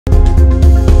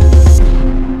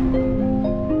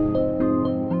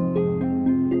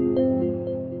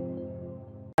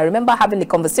I remember having a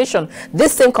conversation,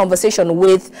 this same conversation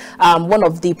with one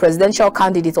of the presidential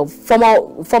candidates of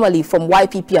formerly from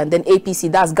YPP and then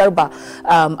APC, that's Garba,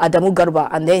 Adamu Garba,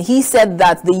 and then he said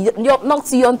that the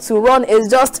not young to run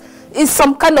is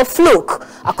some kind of fluke,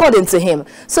 according to him.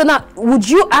 So now, would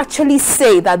you actually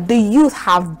say that the youth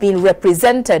have been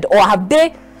represented, or have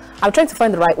they, I'm trying to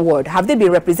find the right word, have they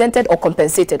been represented or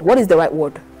compensated? What is the right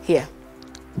word here?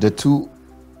 The two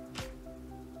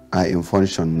are in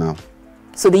function now.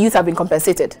 So the youth have been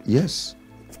compensated? Yes.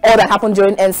 All that happened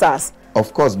during Endsars?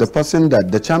 Of course, the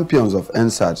champions of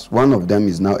Endsars, one of them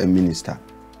is now a minister.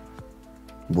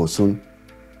 Bosun.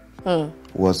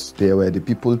 They were the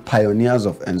people, pioneers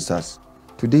of Endsars.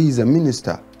 Today he's a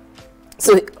minister.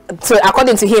 So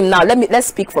according to him now, let's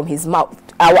speak from his mouth.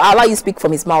 I will allow you to speak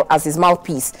from his mouth as his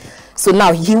mouthpiece. So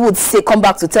now he would come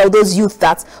back to tell those youth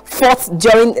that fought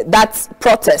during that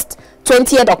protest,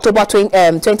 20th October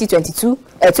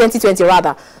 2020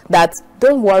 rather, that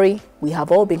don't worry, we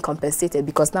have all been compensated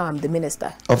because now I'm the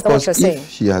minister. Of course, if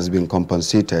he has been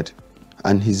compensated,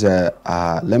 and his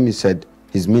let me say,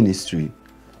 his ministry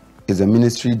is a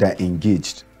ministry that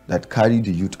engaged, that carried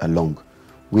the youth along.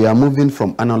 We are moving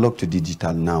from analog to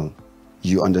digital now.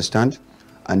 You understand?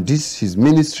 And his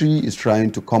ministry is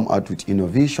trying to come out with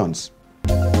innovations.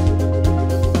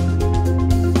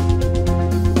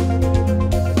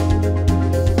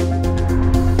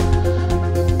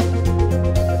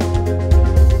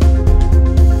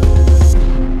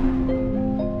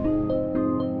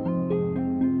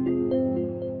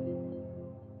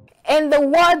 In the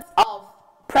words of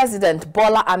President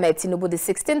Bola Ahmed Tinubu, the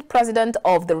 16th president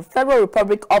of the Federal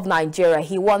Republic of Nigeria,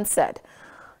 he once said,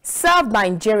 "Serve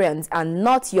Nigerians and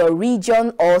not your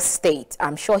region or state."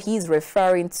 I'm sure he's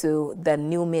referring to the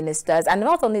new ministers, and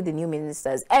not only the new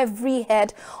ministers, every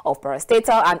head of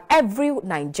parastatal and every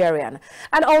Nigerian.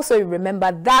 And also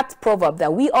remember that proverb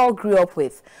that we all grew up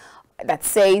with that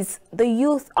says, the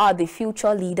youth are the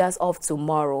future leaders of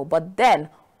tomorrow. But then,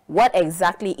 what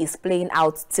exactly is playing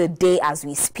out today as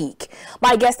we speak?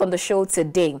 My guest on the show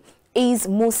today is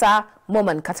Musa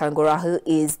Kotangora, who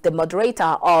is the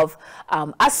moderator of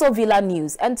ASO Villa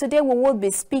News. And today we will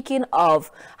be speaking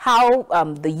of how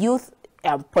the youth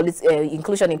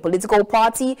inclusion in political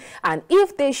party, and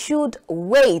if they should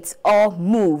wait or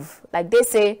move. Like they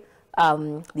say,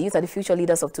 the youth are the future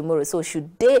leaders of tomorrow. So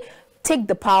should they take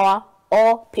the power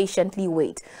or patiently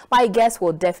wait? My guest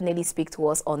will definitely speak to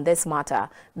us on this matter.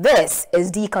 This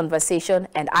is The Conversation,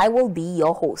 and I will be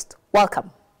your host.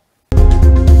 Welcome.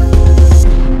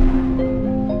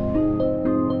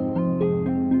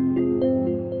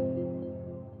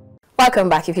 Welcome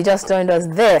back. If you just joined us,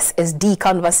 this is The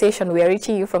Conversation. We are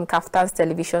reaching you from KAFTAN's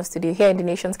television studio here in the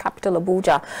nation's capital,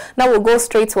 Abuja. Now we'll go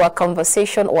straight to our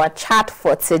conversation or our chat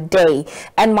for today.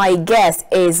 And my guest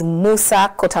is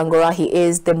Musa Kotangora. He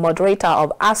is the moderator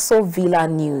of ASO Villa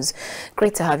News.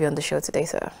 Great to have you on the show today,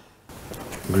 sir.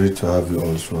 Great to have you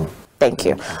also. Thank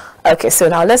you. Okay, so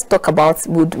now let's talk about,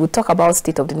 we'll talk about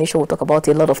state of the nation. We'll talk about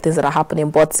a lot of things that are happening.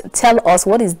 But tell us,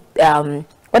 what is the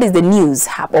news,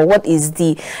 or what is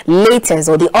the latest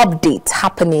or the update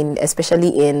happening, especially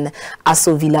in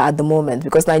ASO Villa at the moment?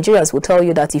 Because Nigerians will tell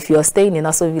you that if you are staying in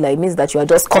ASO Villa, it means that you are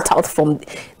just cut out from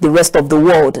the rest of the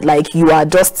world. Like you are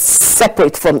just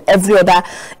separate from every other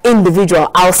individual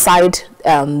outside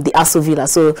the ASO Villa.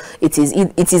 So it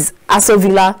is ASO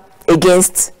Villa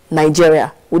against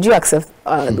Nigeria. Would you accept?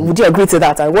 Would you agree to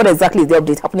that? And what exactly is the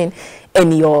update happening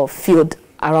in your field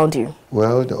around you?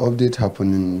 Well, the update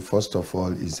happening, first of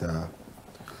all, is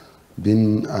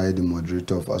being the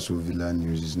moderator of ASO Villa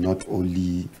News is not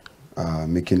only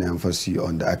making emphasis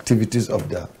on the activities of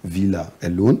the villa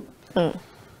alone.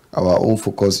 Our own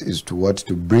focus is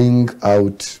to bring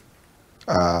out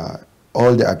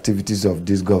all the activities of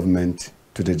this government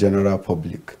to the general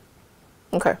public.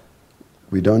 Okay.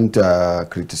 We don't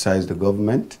criticize the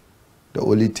government. The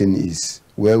only thing is,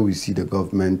 where we see the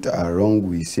government are wrong,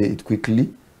 we say it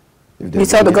quickly. You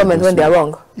tell the government when they are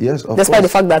wrong? Yes, of course. Despite the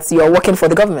fact that you are working for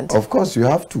the government? Of course, you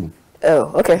have to.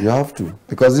 Oh, okay. You have to.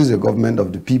 Because this is a government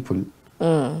of the people.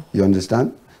 You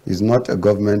understand? It's not a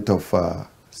government of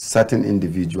certain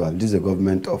individual. This is a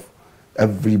government of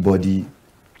everybody.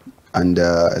 And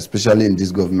especially in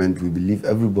this government, we believe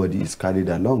everybody is carried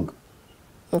along.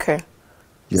 Okay.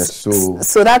 Yes,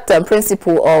 so that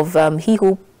principle of he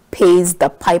who pays the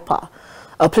piper,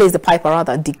 or plays the piper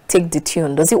rather, dictate the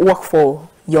tune, does it work for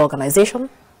your organization?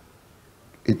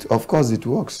 Of course it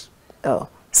works. Oh,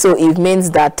 so it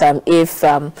means that if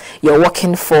you're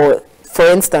working for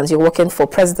instance, you're working for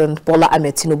President Bola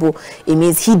Ahmed Tinubu, it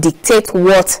means he dictates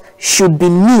what should be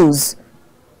news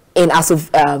in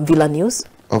ASO Villa News?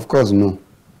 Of course, no.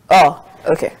 Oh,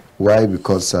 Okay. Why?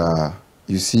 Because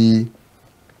you see,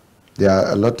 there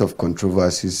are a lot of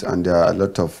controversies and there are a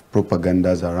lot of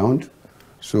propagandas around.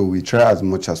 So we try as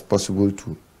much as possible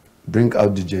to bring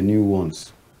out the genuine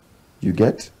ones. You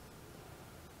get?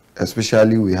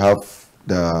 Especially we have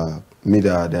the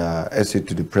media, the essay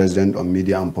to the president on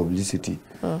media and publicity.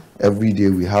 Every day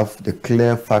we have the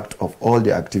clear fact of all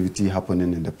the activity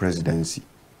happening in the presidency.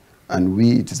 And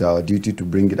it is our duty to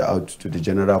bring it out to the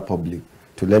general public,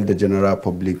 to let the general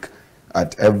public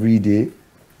at every day,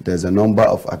 there's a number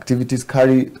of activities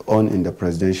carried on in the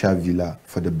presidential villa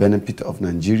for the benefit of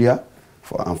Nigeria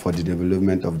and for the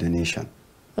development of the nation.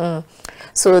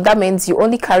 So that means you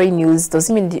only carry news, does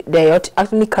it mean they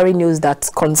actually carry news that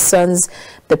concerns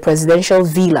the presidential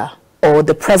villa or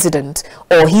the president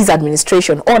or his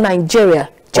administration or Nigeria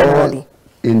generally? Or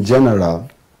in general,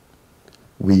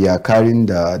 we are carrying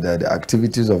the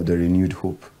activities of the renewed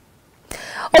hope.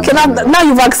 Okay, now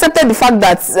you've accepted the fact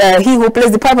that he who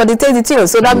plays the pipe and takes the tune.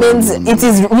 So that means it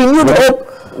is renewed hope.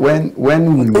 When we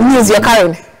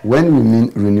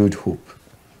mean renewed hope,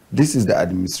 this is the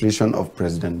administration of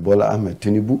President Bola Ahmed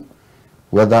Tinubu.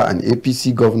 Whether an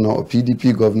APC governor or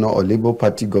PDP governor or Labour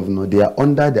Party governor, they are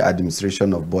under the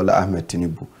administration of Bola Ahmed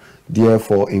Tinubu.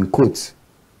 Therefore, in quotes,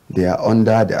 they are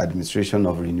under the administration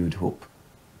of renewed hope.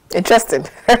 Interesting.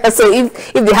 So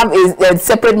if they have a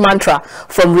separate mantra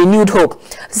from renewed hope,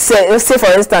 say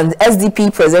for instance,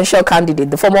 SDP presidential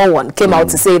candidate, the former one, came out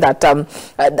to say that, I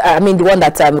mean the one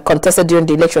that contested during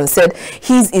the election, said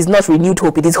his is not renewed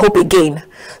hope, it is hope again.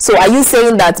 So are you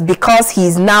saying that because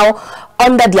he's now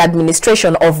under the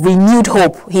administration of renewed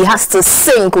hope, he has to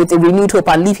sink with a renewed hope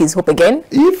and leave his hope again?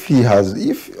 If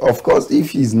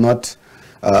he's not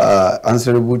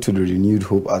answerable to the renewed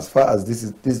hope, as far as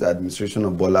this administration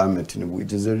of Bola Ahmed Tinubu,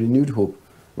 it is a renewed hope,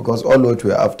 because all what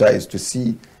we're after is to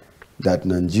see that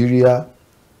Nigeria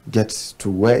gets to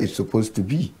where it's supposed to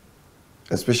be.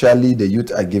 Especially the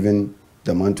youth are given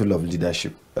the mantle of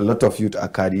leadership. A lot of youth are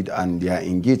carried and they are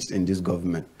engaged in this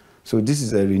government. So this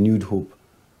is a renewed hope.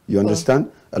 You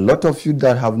understand? A lot of youth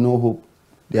that have no hope,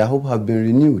 their hope have been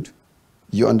renewed.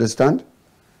 You understand?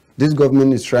 This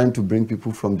government is trying to bring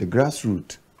people from the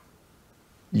grassroots.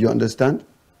 You understand?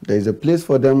 There is a place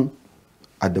for them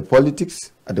at the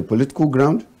politics, at the political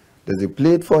ground. There's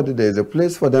a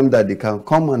place for them that they can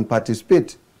come and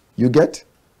participate. You get?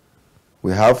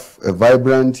 We have a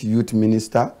vibrant youth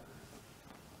minister.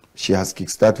 She has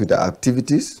kickstarted with the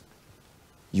activities.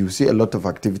 You see a lot of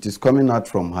activities coming out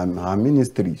from her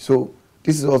ministry. So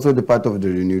this is also the part of the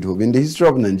renewed hope. In the history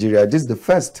of Nigeria, this is the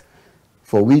first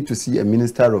for we to see a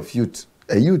minister of youth,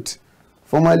 a youth.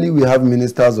 Formerly, we have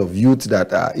ministers of youth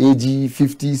that are age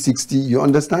 50, 60, you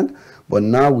understand? But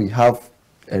now we have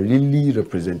a really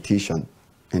representation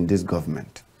in this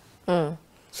government.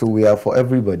 So we are for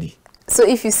everybody. So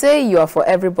if you say you are for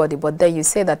everybody, but then you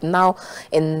say that now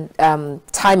in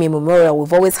time immemorial,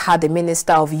 we've always had a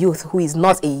minister of youth who is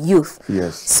not a youth.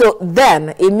 Yes. So then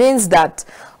it means that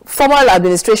former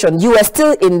administration, you were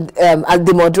still in as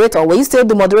the moderator. Were you still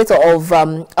the moderator of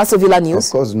ASO Villa News?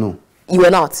 Of course, no. You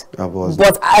were not? I was.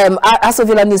 But ASO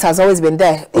Villa News has always been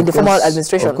there in the former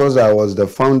administration. Of course, I was the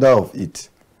founder of it.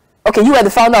 Okay, you were the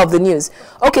founder of the news.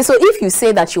 Okay, so if you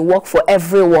say that you work for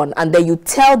everyone and then you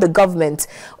tell the government,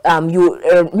 you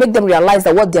make them realize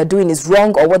that what they're doing is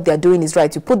wrong or what they're doing is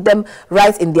right, you put them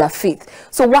right in their feet.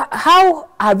 So how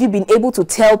have you been able to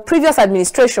tell previous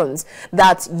administrations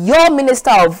that your minister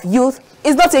of youth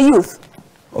is not a youth?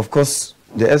 Of course,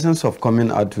 the essence of coming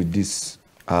out with this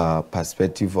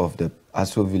perspective of the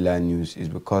ASO Villa News is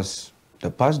because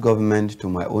the past government, to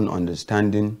my own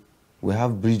understanding, we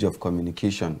have bridge of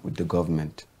communication with the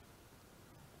government.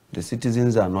 The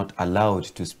citizens are not allowed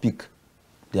to speak.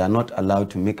 They are not allowed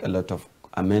to make a lot of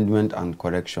amendment and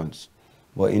corrections.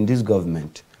 But in this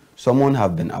government, someone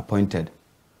have been appointed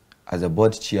as a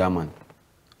board chairman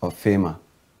of FEMA.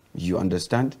 You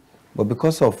understand? But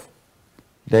because of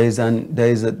there is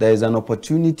an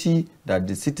opportunity that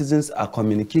the citizens are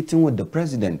communicating with the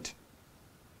president.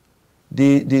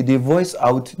 They voice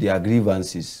out their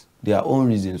grievances, their own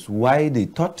reasons why they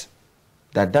thought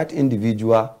that that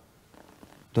individual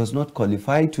does not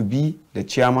qualify to be the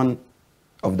chairman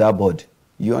of that board.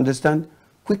 You understand?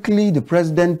 Quickly, the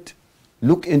president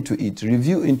looked into it,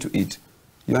 review into it,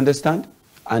 you understand?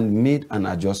 And made an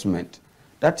adjustment.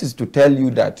 That is to tell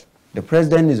you that the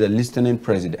president is a listening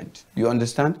president. You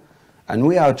understand? And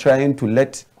we are trying to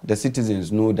let the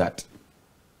citizens know that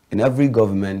in every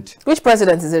government... Which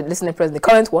president is a listening president? The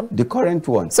current one? The current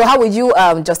one. So how would you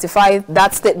justify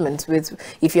that statement with,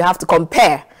 if you have to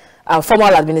compare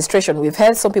formal administration. We've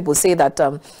heard some people say that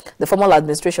the formal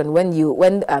administration,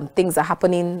 when things are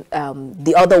happening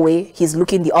the other way, he's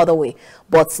looking the other way.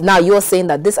 But now you're saying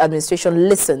that this administration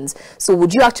listens. So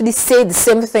would you actually say the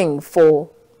same thing for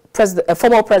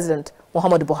former President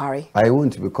Muhammadu Buhari? I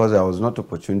won't, because I was not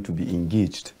opportune to be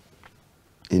engaged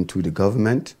into the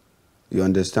government. You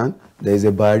understand? There is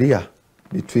a barrier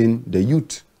between the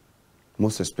youth,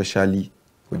 most especially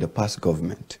with the past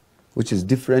government, which is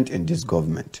different in this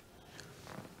government.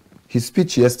 His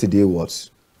speech yesterday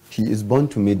was, he is born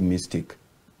to make mistake,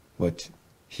 but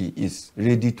he is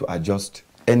ready to adjust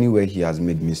anywhere he has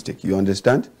made mistake. You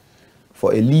understand?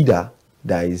 For a leader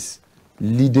that is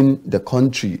leading the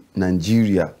country,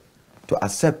 Nigeria, to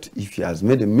accept if he has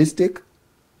made a mistake,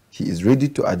 he is ready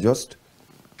to adjust.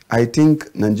 I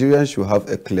think Nigerians should have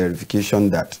a clarification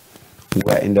that we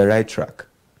are in the right track.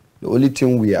 The only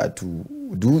thing we are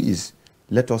to do is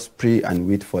let us pray and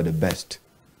wait for the best,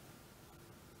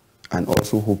 and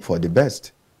also hope for the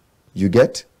best. You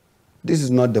get? This is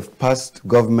not the past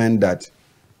government that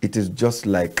it is just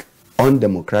like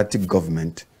undemocratic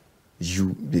government.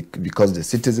 Because the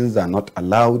citizens are not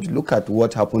allowed. Look at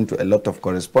what happened to a lot of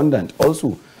correspondents.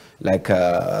 Also, like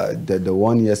the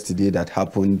one yesterday that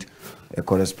happened, a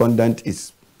correspondent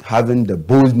is having the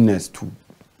boldness to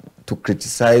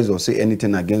criticize or say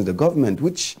anything against the government,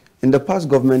 which in the past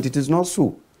government it is not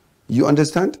so. You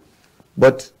understand?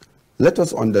 But let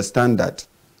us understand that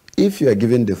if you are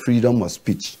given the freedom of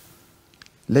speech,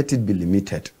 let it be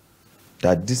limited.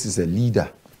 That this is a leader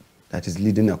that is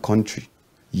leading a country.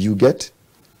 You get?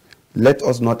 Let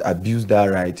us not abuse that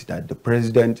right, that the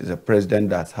president is a president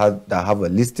that have a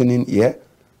listening ear.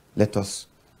 Let us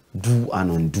do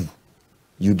and undo.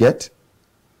 You get?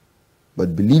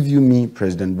 But believe you me,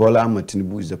 President Bola Ahmed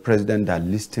Tinubu is a president that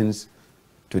listens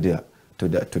to the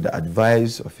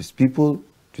advice of his people,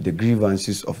 to the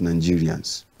grievances of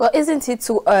Nigerians. But isn't it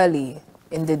too early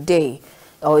in the day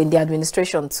or in the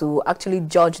administration to actually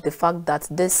judge the fact that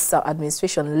this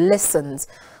administration listens?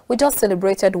 We just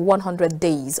celebrated 100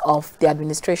 days of the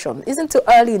administration. Isn't it too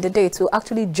early in the day to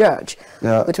actually judge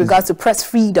with regards to press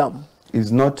freedom?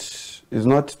 It's not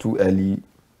too early.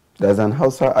 There's an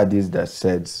Hausa adage that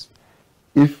says,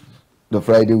 if the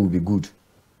Friday will be good,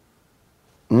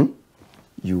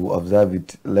 you observe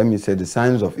it. Let me say the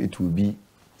signs of it will be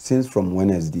since from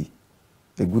Wednesday.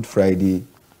 The Good Friday,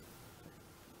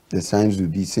 the signs will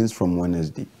be since from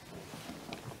Wednesday.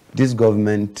 This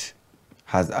government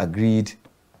has agreed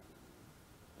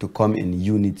to come in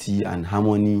unity and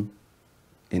harmony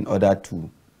in order to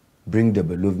bring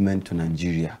development to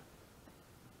Nigeria.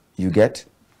 You get?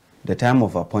 The time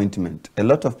of appointment. A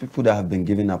lot of people that have been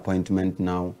given appointment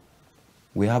now,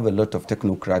 we have a lot of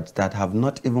technocrats that have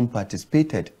not even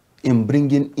participated in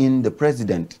bringing in the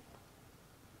president.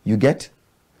 You get?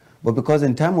 But because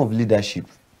in time of leadership,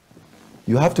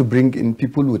 you have to bring in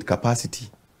people with capacity,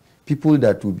 people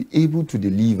that will be able to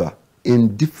deliver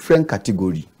in different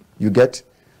category. You get?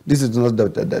 This is not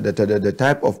the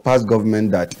type of past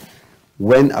government that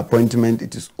when appointment,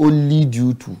 it is only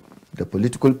due to the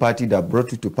political party that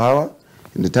brought you to power.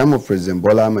 In the time of President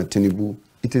Bola Ahmed Tinubu,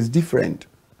 it is different.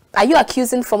 Are you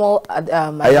accusing formal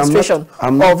administration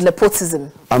of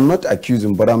nepotism? I'm not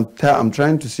accusing, but I'm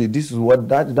trying to say this is what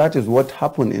that is what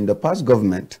happened in the past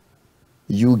government.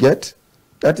 You get?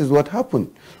 That is what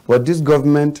happened. But this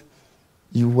government,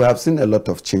 you have seen a lot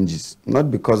of changes.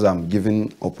 Not because I'm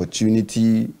given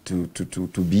opportunity to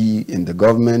be in the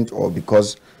government or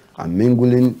because I'm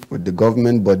mingling with the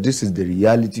government, but this is the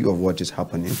reality of what is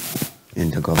happening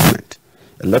in the government.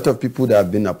 A lot of people that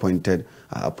have been appointed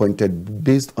are appointed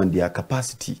based on their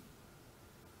capacity.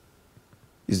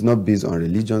 It's not based on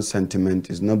religion sentiment.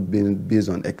 It's not based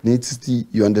on ethnicity.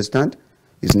 You understand?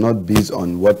 It's not based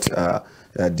on what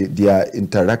their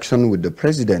interaction with the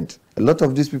president. A lot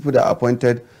of these people that are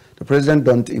appointed, the president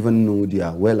don't even know they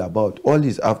are well about. All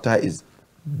he's after is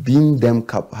being them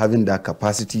having that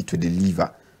capacity to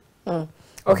deliver.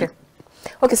 Okay.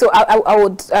 Okay, so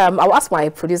I'll ask my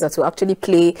producer to actually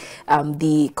play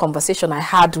the conversation I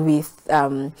had with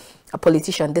a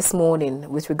politician this morning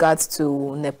with regards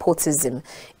to nepotism.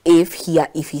 If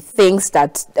he thinks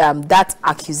that that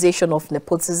accusation of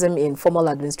nepotism in formal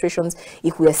administrations,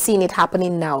 if we are seeing it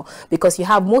happening now, because you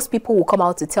have most people who come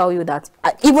out to tell you that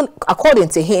even according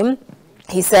to him,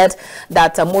 he said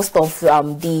that most of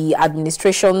the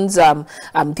administrations,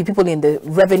 the people in the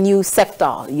revenue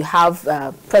sector, you have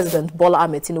President Bola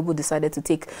Ahmed Tinubu decided to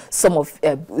take some of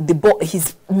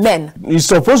his men. He's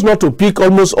supposed not to pick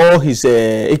almost all his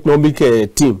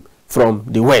economic team from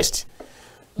the West.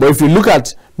 But if you look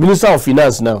at Minister of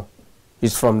Finance now,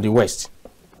 he's from the West,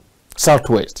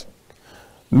 Southwest.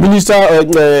 Minister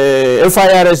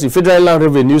FIRS, the Federal Land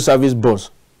Revenue Service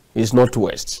boss, is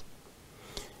Northwest.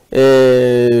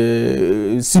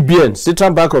 CBN,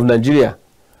 Central Bank of Nigeria,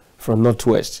 from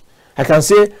Northwest. I can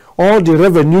say all the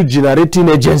revenue generating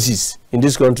agencies in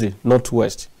this country,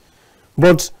 Northwest.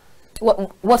 But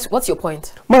what's your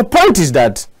point? My point is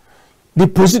that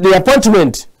the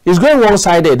appointment is going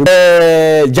one-sided.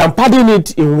 Jumping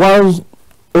it in one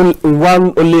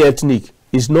only ethnic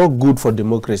is not good for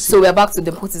democracy. So we're back to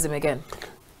nepotism again.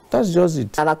 That's just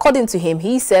it. And according to him,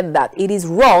 he said that it is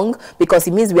wrong because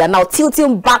it means we are now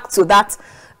tilting back to that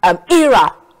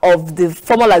era of the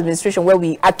former administration where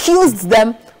we accused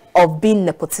them of being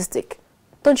nepotistic.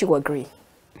 Don't you agree?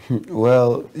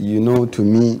 Well, you know, to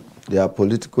me, they are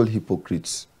political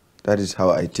hypocrites. That is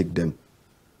how I take them.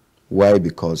 Why?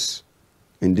 Because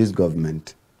in this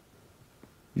government,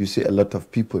 you see a lot of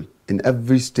people. In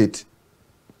every state,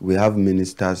 we have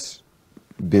ministers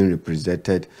being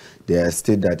represented. There are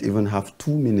states that even have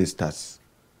 2 ministers.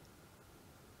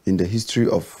 In the history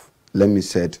of, let me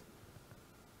say,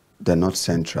 the North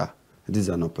Central, this is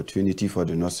an opportunity for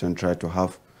the North Central to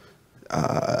have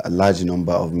a large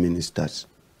number of ministers.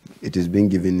 It is being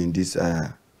given in this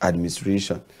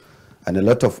administration. And a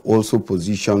lot of also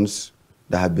positions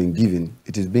that have been given,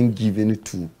 it is being given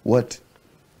to what?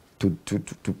 To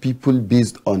people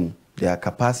based on their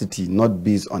capacity, not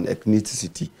based on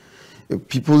ethnicity.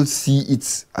 People see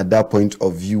it at that point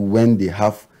of view when they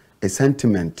have a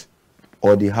sentiment,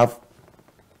 or they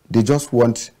just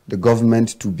want the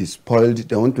government to be spoiled.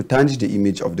 They want to tarnish the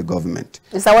image of the government.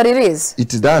 Is that what it is?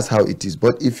 That's how it is.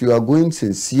 But if you are going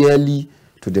sincerely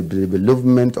to the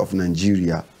development of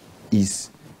Nigeria,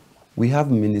 we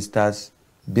have ministers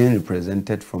being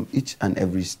represented from each and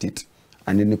every state.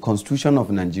 And in the constitution of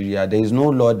Nigeria, there is no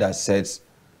law that says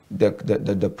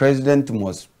the president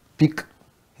must pick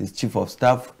his chief of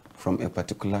staff from a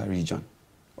particular region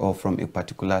or from a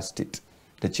particular state.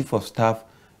 The chief of staff,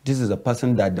 this is a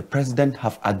person that the president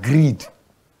have agreed.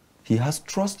 He has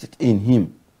trusted in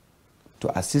him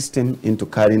to assist him into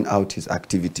carrying out his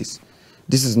activities.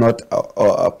 This is not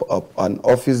an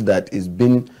office that is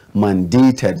being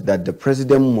mandated that the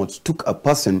president must take a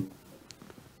person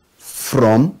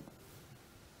from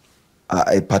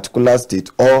a particular state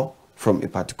or from a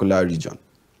particular region.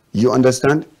 You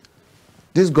understand?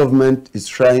 This government is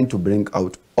trying to bring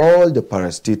out all the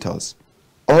parastatals,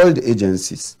 all the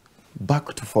agencies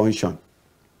back to function.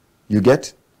 You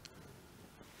get?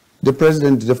 The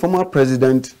president, the former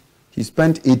president, he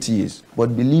spent 8 years,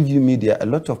 but believe you me, there are a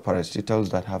lot of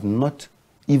parastatals that have not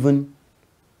even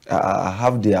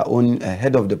have their own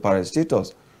head of the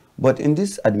parastatals. But in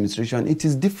this administration, it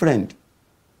is different.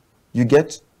 You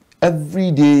get?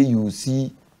 Every day you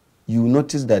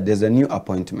notice that there's a new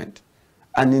appointment.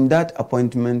 And in that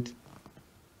appointment,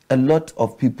 a lot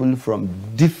of people from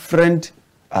different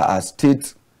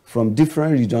states, from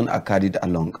different regions are carried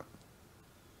along.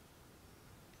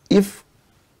 If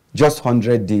just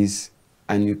 100 days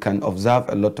and you can observe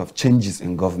a lot of changes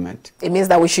in government. It means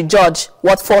that we should judge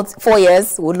what 4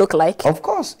 years would look like? Of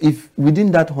course. If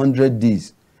within that 100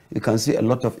 days, you can see a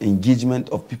lot of engagement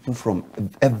of people from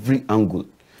every angle.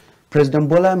 President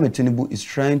Bola Ahmed Tinubu is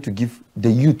trying to give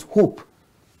the youth hope.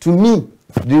 To me,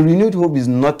 the renewed hope is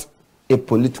not a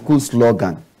political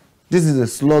slogan. This is a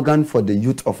slogan for the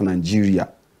youth of Nigeria.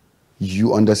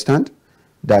 You understand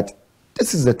that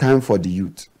this is the time for the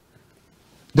youth.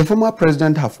 The former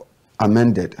president have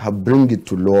amended, have bring it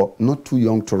to law, not too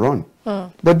young to run.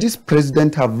 But this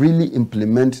president have really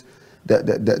implemented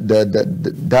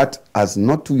that as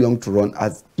not too young to run,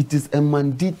 as it is a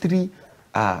mandatory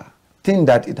thing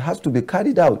that it has to be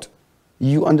carried out.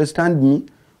 You understand me?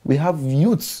 We have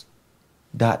youths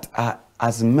that are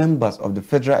as members of the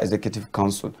Federal Executive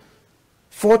Council.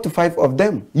 4 to 5 of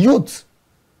them, youths.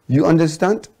 You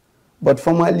understand? But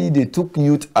formerly they took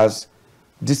youth as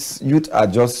this youth are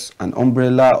just an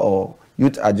umbrella, or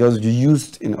youth are just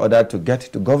used in order to get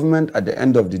to government. At the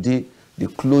end of the day, they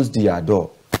closed their door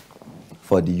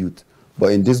for the youth.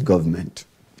 But in this government,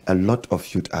 a lot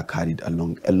of youth are carried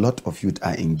along. A lot of youth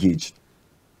are engaged.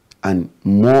 And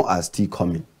more are still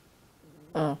coming.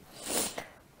 All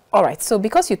right. So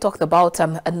because you talked about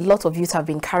a lot of youth have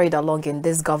been carried along in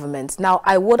this government. Now,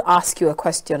 I would ask you a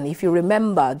question. If you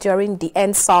remember, during the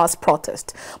Endsars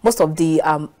protest, most of the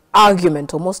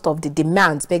argument or most of the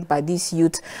demands made by these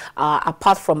youth,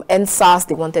 apart from Endsars,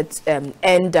 they wanted to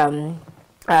end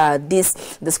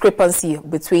this discrepancy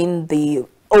between the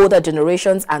older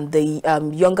generations and the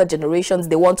younger generations.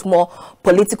 They want more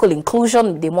political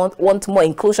inclusion. They want more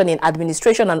inclusion in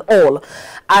administration and all.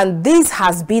 And this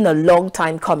has been a long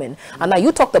time coming. And now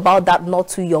you talked about that not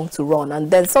too young to run.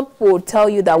 And then some people will tell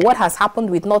you that what has happened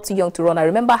with not too young to run. I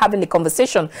remember having a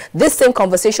conversation, this same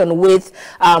conversation with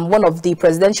one of the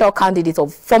presidential candidates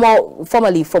of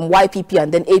formerly from YPP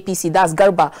and then APC, that's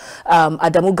Garba,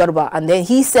 Adamu Garba. And then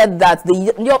he said that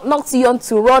the not too young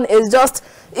to run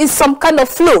is some kind of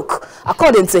fluke,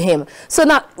 according to him. So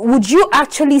now, would you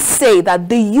actually say that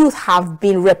the youth have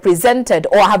been represented,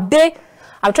 or have they,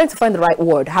 I'm trying to find the right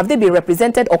word, have they been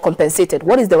represented or compensated?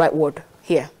 What is the right word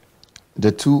here?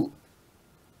 The two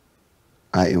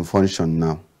are in function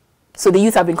now. So the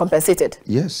youth have been compensated?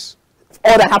 Yes.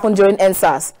 All that happened during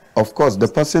Endsars? Of course,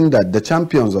 the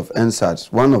champions of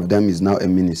Endsars, one of them is now a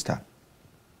minister.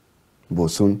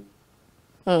 Bosun.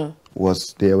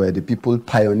 They were the people,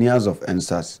 pioneers of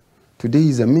Endsars. Today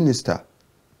he's a minister.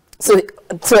 So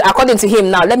according to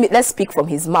him now, let's speak from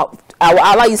his mouth.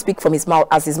 I'll allow you to speak from his mouth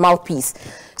as his mouthpiece.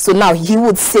 So now he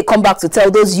would come back to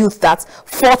tell those youth that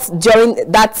fought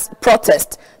during that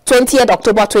protest, 20th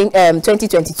October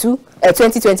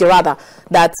 2020 rather,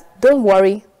 that don't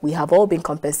worry, we have all been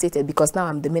compensated because now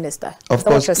I'm the minister. Of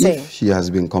course, if he has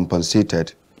been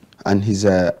compensated, and his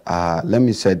let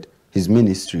me say his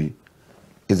ministry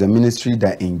is a ministry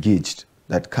that engaged,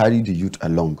 that carried the youth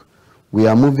along. We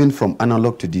are moving from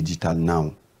analog to digital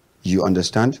now. You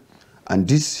understand? And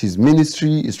his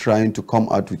ministry is trying to come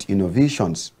out with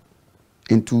innovations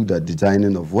into the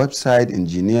designing of website,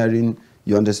 engineering.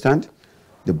 You understand?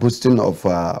 The boosting of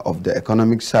the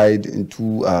economic side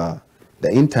into the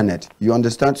internet. You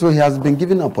understand? So he has been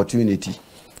given opportunity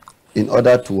in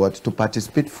order to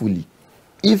participate fully.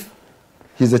 If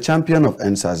he's a champion of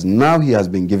Endsars, now he has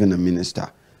been given a minister.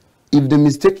 If the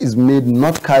mistake is made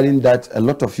not carrying that a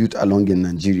lot of youth along in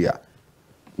Nigeria,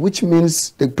 which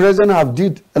means the president have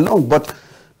did along, but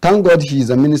thank God he is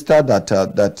a minister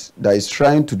that is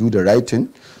trying to do the right thing.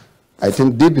 I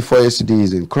think day before yesterday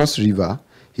he's in Cross River.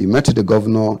 He met the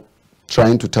governor,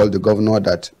 trying to tell the governor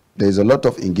that there is a lot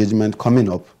of engagement coming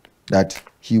up, that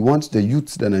he wants the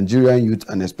youth, the Nigerian youth,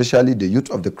 and especially the youth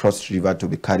of the Cross River to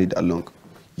be carried along.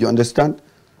 You understand?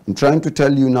 I'm trying to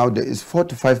tell you now there is 4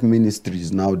 to 5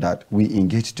 ministries now that we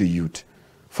engage the youth.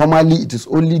 Formerly, it is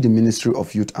only the Ministry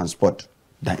of Youth and Sport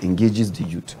that engages the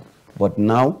youth. But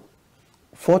now,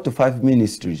 4 to 5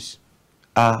 ministries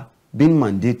are being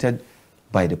mandated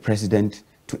by the president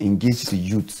to engage the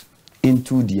youth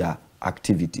into their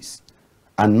activities.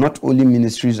 And not only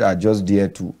ministries are just there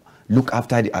to look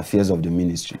after the affairs of the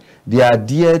ministry. They are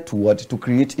there to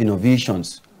create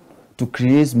innovations, to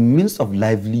create means of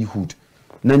livelihood.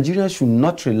 Nigeria should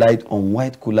not rely on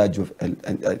white-collar job,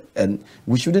 and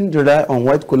we shouldn't rely on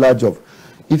white-collar job.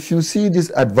 If you see these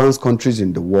advanced countries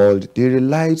in the world, they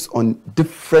rely on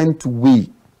different way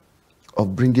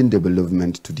of bringing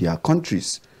development to their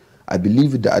countries. I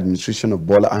believe the administration of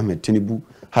Bola Ahmed Tinubu,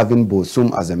 having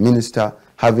Bosun as a minister,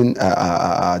 having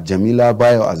Jamila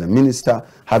Bayo as a minister,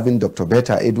 having Dr.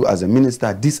 Betta Edu as a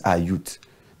minister, these are youth.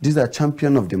 These are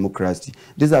champions of democracy.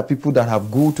 These are people that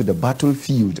have gone to the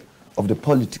battlefield of the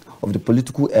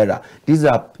political era. These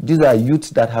are youths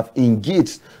that have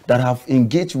engaged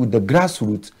with the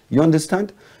grassroots. You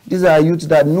understand? These are youths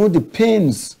that know the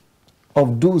pains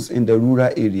of those in the rural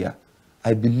area.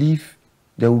 I believe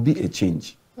there will be a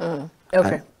change.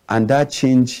 Okay. And that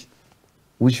change,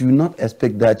 we should not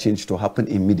expect that change to happen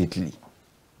immediately,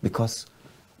 because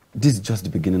this is just the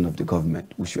beginning of the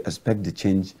government. We should expect the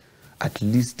change, at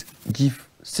least give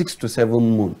 6 to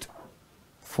 7 months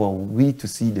for we to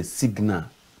see the signal.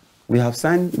 We have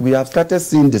started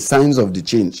seeing the signs of the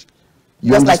change.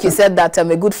 Just like you said that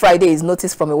a Good Friday is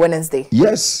noticed from a Wednesday.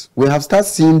 Yes, we have started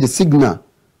seeing the signal.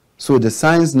 So the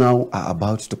signs now are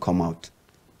about to come out.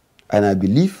 And I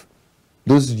believe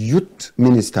those youth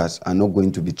ministers are not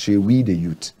going to betray we, the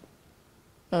youth,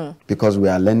 because we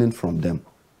are learning from them.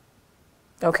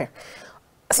 Okay.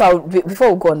 So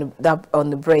before we go on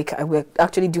the break, I will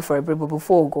actually do for a break, but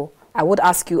before we go, I would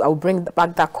ask you, I will bring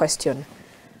back that question.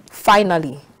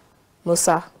 Finally,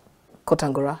 Musa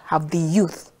Kotangora, have the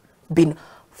youth been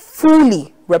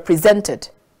fully represented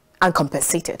and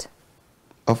compensated?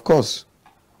 Of course,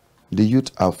 the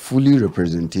youth are fully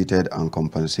represented and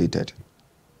compensated.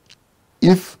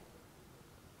 If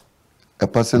a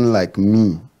person like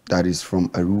me that is from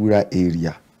a rural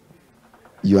area,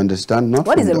 you understand? Not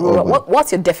what is a rural?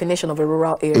 What's your definition of a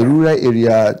rural area? A rural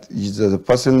area is a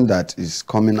person that is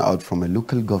coming out from a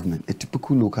local government, a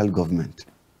typical local government.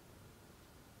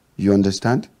 You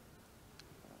understand?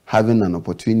 Having an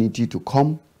opportunity to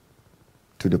come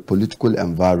to the political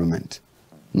environment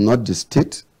not the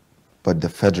state, but the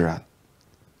federal.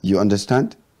 You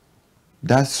understand?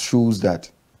 That shows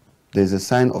that there's a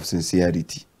sign of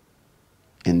sincerity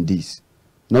in this.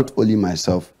 Not only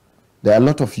myself, there are a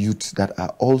lot of youths that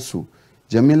are also.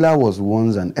 Jamila was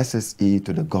once an SSA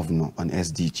to the governor on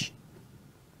SDG.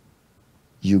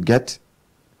 You get,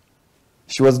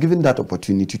 she was given that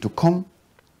opportunity to come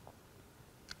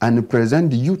and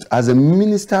represent the youth as a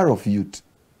minister of youth.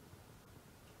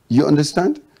 You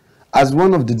understand? As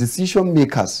one of the decision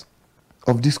makers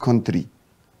of this country,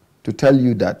 to tell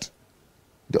you that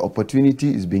the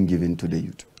opportunity is being given to the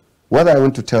youth. What I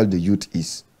want to tell the youth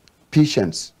is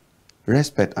patience,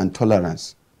 respect, and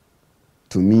tolerance.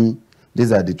 To me,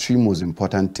 these are the three most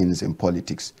important things in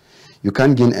politics. You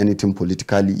can't gain anything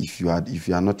politically if you are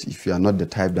not the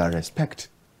type that respect.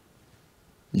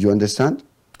 You understand?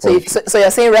 So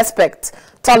you're saying respect,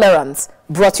 tolerance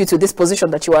brought you to this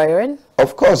position that you are in?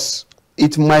 Of course,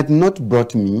 it might not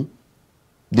brought me.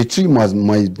 The three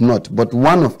might not, but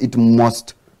one of it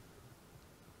must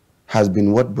has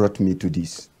been what brought me to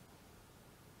this.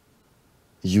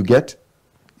 You get?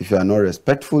 If you are not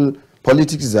respectful,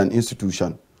 politics is an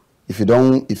institution. If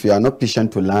you are not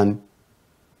patient to learn,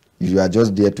 you are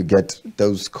just there to get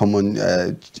those common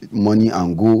money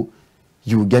and go,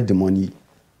 you will get the money,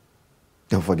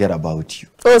 they'll forget about you.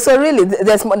 Oh, so really,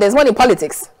 there's money in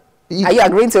politics? Are you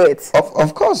agreeing to it?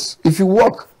 Of course. If you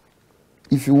work,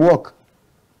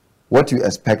 what you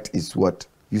expect is what?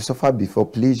 You suffer before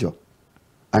pleasure.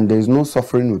 And there is no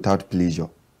suffering without pleasure.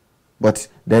 But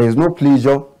there is no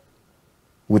pleasure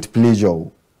with pleasure.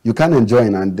 You can't enjoy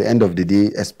and at the end of the day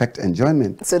expect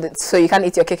enjoyment. So you can't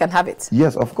eat your cake and have it?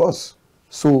 Yes, of course.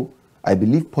 So I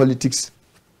believe politics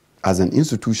as an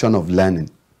institution of learning.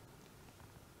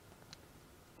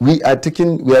 We are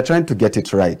trying to get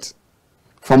it right.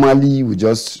 Formally,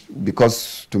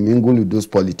 because to mingle with those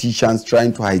politicians,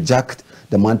 trying to hijack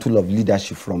the mantle of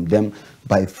leadership from them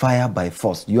by fire, by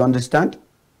force. You understand?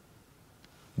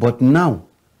 But now,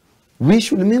 we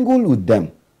should mingle with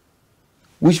them.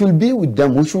 We should be with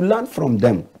them. We should learn from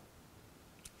them.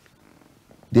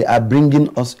 They are bringing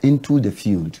us into the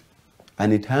field.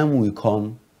 And the time will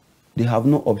come, they have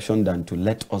no option than to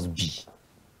let us be.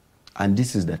 And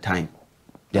this is the time.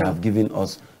 They have given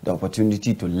us the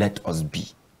opportunity to let us be.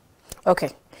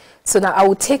 Okay. So now I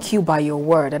will take you by your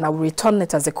word and I will return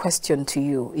it as a question to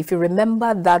you. If you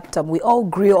remember that we all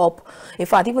grew up, in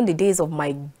fact, even the days of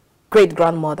my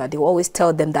great-grandmother, they will always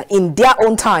tell them that in their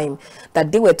own time, that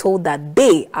they were told that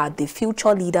they are the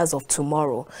future leaders of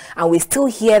tomorrow. And we still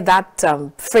hear that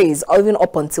phrase even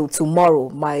up until tomorrow.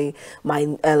 My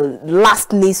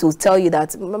last niece will tell you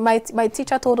that my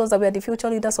teacher told us that we are the future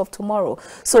leaders of tomorrow.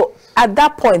 So at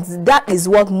that point, that is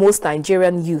what most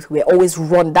Nigerian youth were always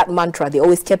that mantra they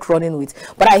always kept running with.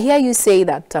 But I hear you say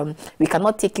that we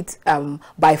cannot take it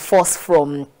by force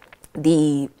from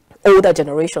the older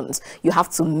generations. You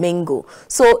have to mingle.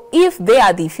 So if they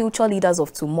are the future leaders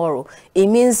of tomorrow, it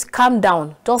means calm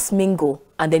down, just mingle,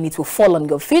 and then it will fall on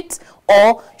your feet,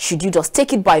 or should you just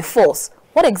take it by force?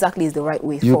 What exactly is the right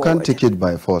way forward? You can't take it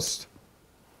by force.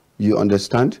 You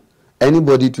understand?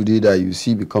 Anybody today that you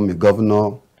see become a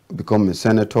governor, become a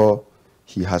senator,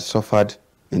 he has suffered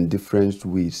in different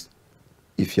ways.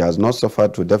 If he has not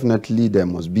suffered, so definitely there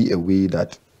must be a way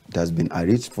that it has been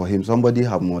arranged for him. Somebody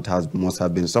must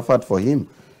have been suffered for him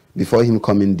before him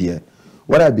coming there.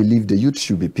 What I believe, the youth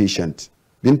should be patient.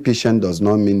 Being patient does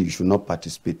not mean you should not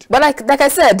participate. But like I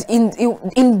said, in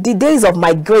the days of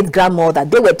my great-grandmother,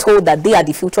 they were told that they are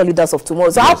the future leaders of tomorrow.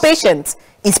 So yes. How patient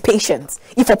is patience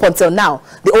if up until now,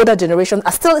 the older generation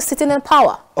are still sitting in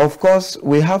power? Of course,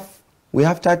 we have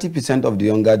 30% of the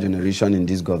younger generation in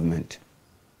this government.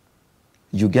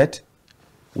 You get?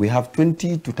 We have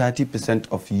 20 to 30%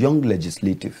 of young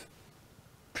legislative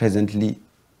presently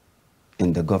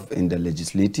in the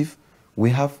legislative.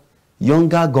 We have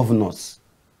younger governors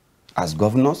as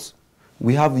governors.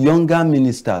 We have younger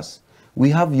ministers. We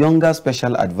have younger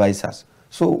special advisors.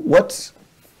 So what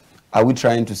are we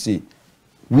trying to say?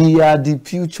 We are the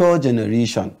future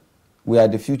generation. We are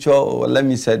the future, or let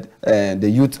me say, the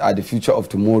youth are the future of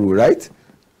tomorrow, right?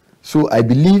 So I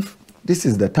believe this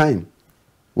is the time.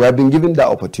 We have been given that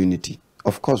opportunity.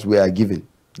 Of course, we are given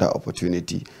that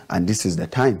opportunity, and this is the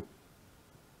time.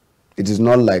 It is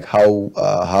not like how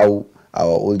our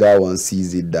older one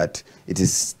sees it, that it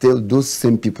is still those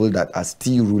same people that are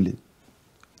still ruling.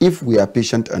 If we are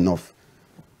patient enough,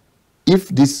 if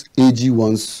this AG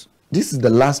ones, this is the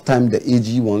last time the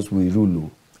AG ones will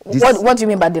rule. What do you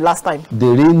mean by the last time? The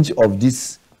range of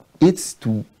this, it's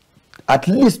to at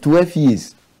least 12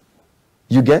 years.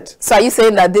 You get? So are you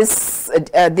saying that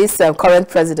this current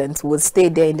president will stay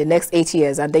there in the next 8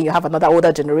 years, and then you have another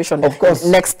older generation? Of course.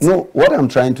 Next. No, what I'm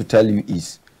trying to tell you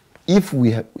is, if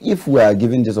we are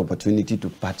given this opportunity to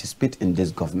participate in this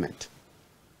government,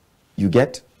 you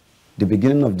get? The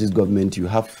beginning of this government, you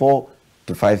have 4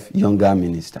 to 5 younger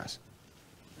ministers.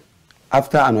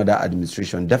 After another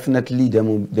administration, definitely there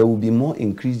will be more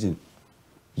increasing.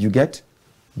 You get?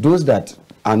 Those that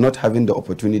are not having the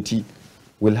opportunity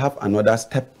will have another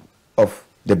step of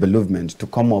development to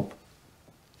come up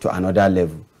to another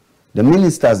level. The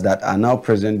ministers that are now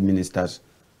present ministers,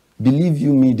 believe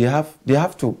you me, they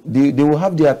will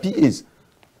have their PAs.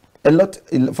 A lot,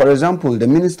 for example, the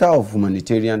Minister of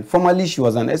Humanitarian, formerly she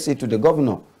was an SA to the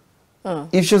governor.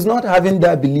 If she's not having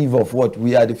that belief of what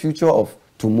we are the future of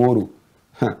tomorrow,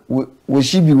 will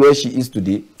she be where she is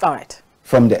today? All right.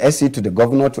 From the SA to the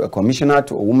governor to a commissioner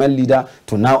to a woman leader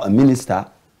to now a minister,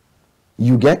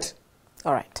 you get?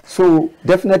 All right. So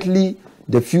definitely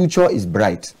the future is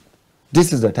bright.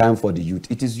 This is the time for the youth.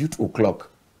 It is youth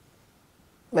o'clock.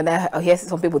 But I hear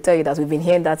some people tell you that we've been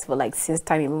hearing that for like since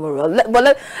time immemorial.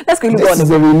 Let's quickly go on. This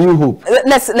is a renewed hope.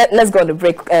 Let's go on the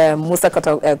break. Musa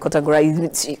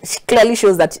Kotangora, she clearly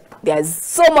shows that there's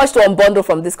so much to unbundle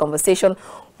from this conversation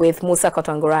with Musa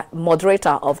Kotangora,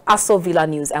 moderator of ASO Villa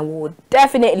News, and we will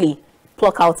definitely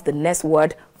pluck out the next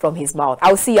word from his mouth.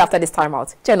 I'll see you after this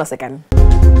timeout. Join us again.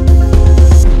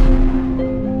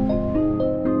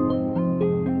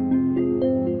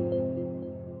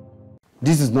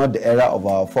 This is not the era of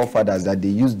our forefathers that they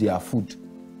use their food.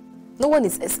 No one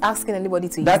is asking anybody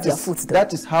to use their food.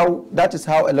 That is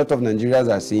how a lot of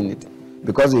Nigerians are seeing it.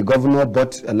 Because a governor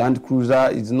bought a Land Cruiser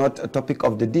is not a topic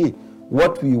of the day.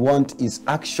 What we want is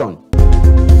action.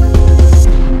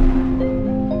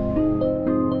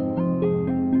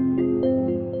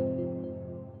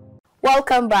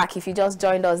 Welcome back. If you just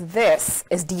joined us, this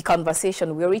is The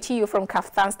Conversation. We're reaching you from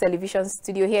KAFTAN's television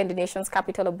studio here in the nation's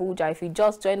capital, Abuja. If you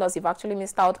just joined us, you've actually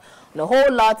missed out on a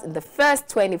whole lot in the first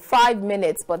 25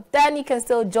 minutes, but then you can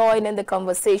still join in the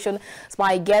conversation. So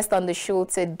my guest on the show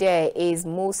today is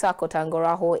Musa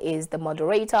Kotangora, who is the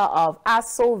moderator of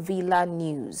ASO Villa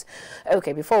News.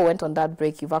 Okay, before we went on that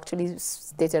break, you've actually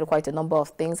stated quite a number of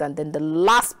things, and then the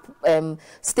last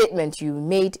statement you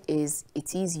made is,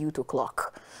 it is youth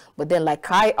o'clock. But then, like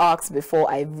I asked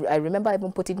before, I remember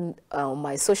even putting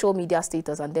my social media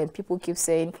status, and then people keep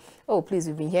saying, oh, please,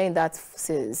 we've been hearing that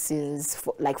since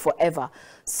like forever.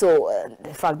 So,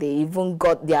 in fact, they even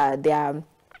got their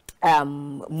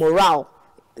morale.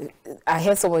 I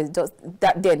heard someone just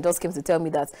came to tell me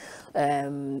that,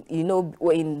 you know,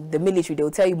 in the military, they will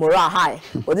tell you morale high.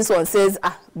 But this one says,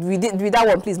 with that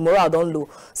one, please, morale don't low.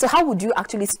 So how would you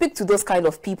actually speak to those kind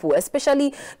of people,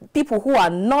 especially people who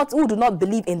do not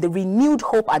believe in the renewed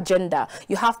hope agenda?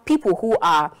 You have people who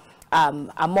are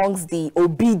amongst the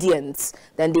obedience,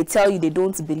 then they tell you they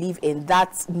don't believe in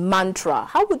that mantra.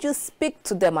 How would you speak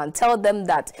to them and tell them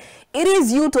that it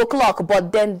is youth o'clock,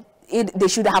 but then they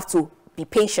should have to be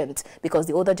patient, because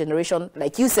the older generation,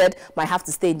 like you said, might have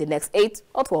to stay in the next 8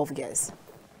 or 12 years?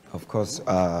 Of course,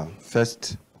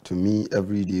 first, to me,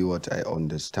 every day what I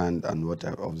understand and what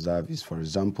I observe is, for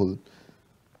example,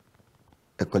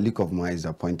 a colleague of mine is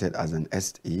appointed as an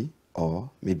SA or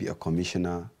maybe a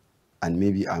commissioner, and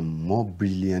maybe I'm more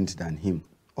brilliant than him,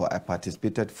 or I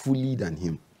participated fully than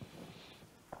him.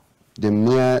 The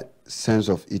mere sense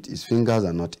of it is fingers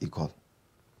are not equal.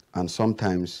 And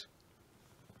sometimes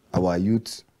our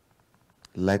youth,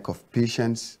 lack of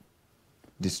patience,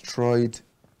 destroyed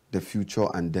the future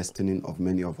and destiny of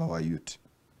many of our youth.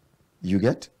 You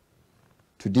get?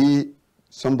 Today,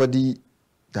 somebody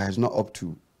that is not up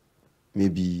to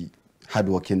maybe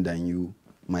hardworking than you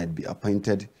might be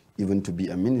appointed even to be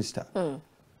a minister.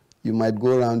 You might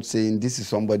go around saying, this is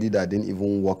somebody that didn't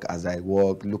even work as I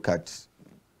work, look at.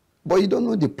 But you don't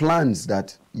know the plans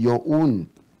that your own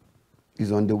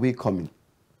is on the way coming.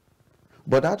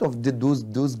 But out of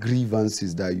those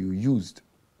grievances that you used,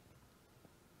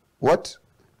 what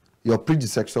your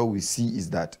predecessor will see is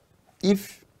that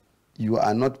if you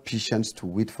are not patient to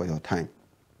wait for your time,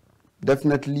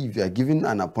 definitely if you are given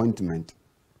an appointment,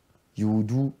 you will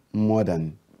do more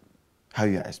than how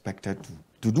you are expected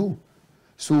to do.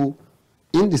 So,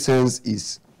 in the sense,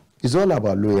 it's all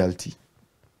about loyalty.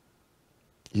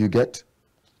 You get?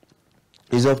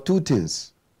 It's of two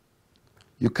things.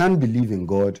 You can't believe in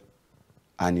God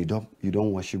and you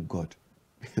don't worship God.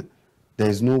 There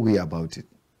is no way about it.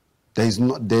 There is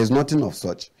nothing of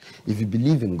such. If you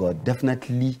believe in God,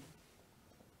 definitely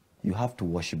you have to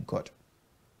worship God.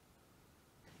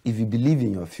 If you believe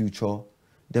in your future,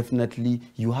 definitely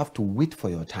you have to wait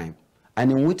for your time.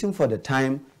 And in waiting for the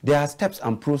time, there are steps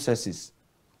and processes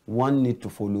one need to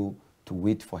follow to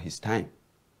wait for his time.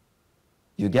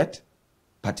 You get?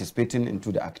 Participating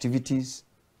into the activities,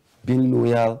 being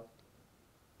loyal.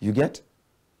 You get?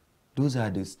 Those are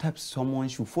the steps someone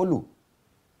should follow.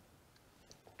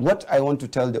 What I want to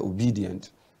tell the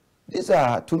obedient, these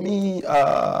are, to me,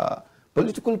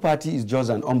 political party is just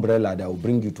an umbrella that will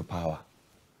bring you to power.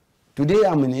 Today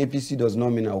I'm in APC does not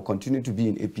mean I will continue to be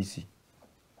in APC.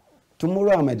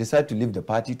 Tomorrow I may decide to leave the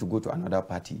party to go to another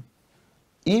party.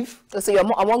 So you're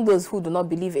among those who do not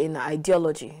believe in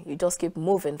ideology. You just keep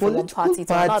moving from one party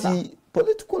to another.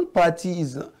 Political party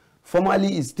is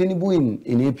formally is Tinubu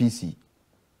in APC.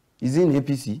 Is he in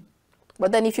APC?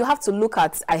 But then if you have to look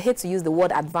at, I hate to use the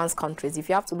word advanced countries, if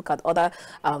you have to look at other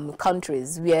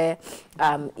countries where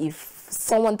if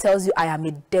someone tells you I am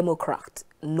a Democrat,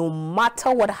 no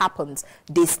matter what happens,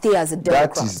 they stay as a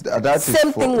Democrat.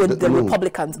 Same thing with the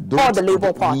Republicans or the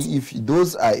Labour Party. If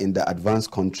those are in the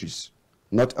advanced countries,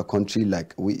 not a country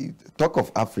like, we talk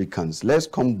of Africans, let's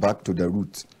come back to the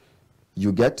root.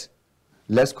 You get?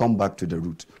 Let's come back to the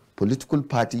root. Political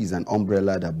party is an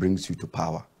umbrella that brings you to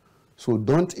power. So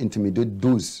don't intimidate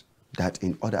those that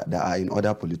are in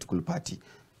other political party.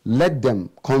 Let them,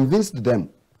 convince them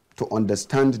to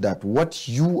understand that what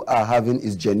you are having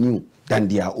is genuine than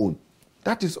their own.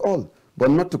 That is all,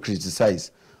 but not to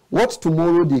criticize. What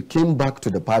tomorrow they came back to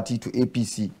the party, to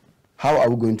APC, how are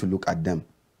we going to look at them?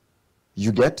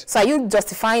 You get? So are you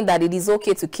justifying that it is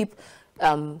okay to keep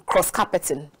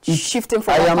cross-carpeting, shifting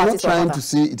from one party to another? I am not trying to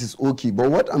say it is okay,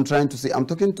 but what I'm trying to say, I'm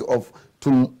talking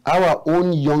to our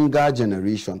own younger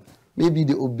generation, maybe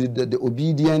the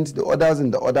obedient, the others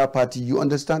in the other party, you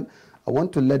understand? I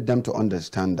want to let them to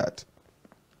understand that.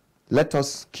 Let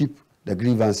us keep the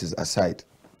grievances aside.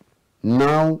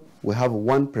 Now we have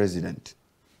one president.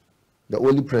 The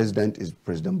only president is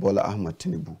President Bola Ahmed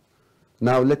Tinubu.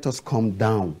 Now let us come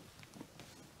down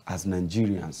as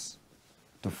Nigerians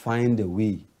to find a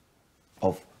way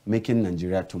of making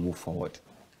Nigeria to move forward.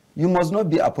 You must not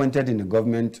be appointed in the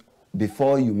government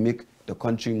before you make the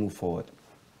country move forward.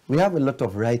 We have a lot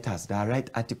of writers that write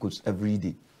articles every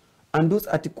day. And those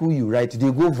articles you write,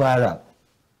 they go viral.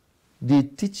 They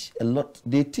teach a lot.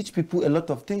 They teach people a lot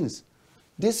of things.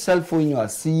 This cell phone you are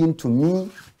seeing, to me,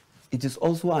 it is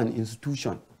also an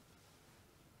institution.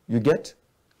 You get?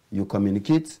 You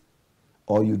communicate,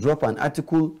 or you drop an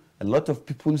article, a lot of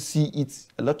people see it,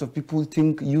 a lot of people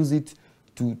use it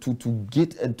to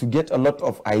get a lot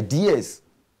of ideas.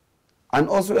 And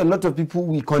also a lot of people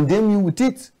will condemn you with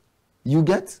it. You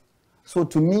get? So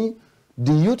to me,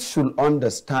 the youth should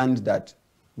understand that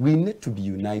we need to be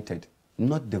united,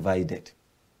 not divided.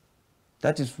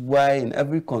 That is why in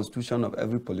every constitution of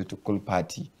every political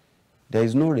party, there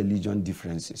is no religion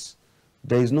differences.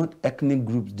 There is not ethnic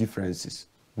group differences.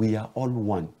 We are all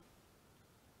one.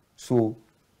 So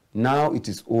now it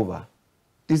is over.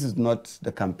 This is not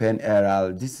the campaign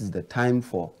era. This is the time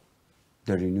for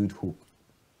the renewed hope,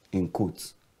 in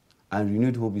quotes. And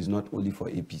renewed hope is not only for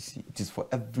APC. It is for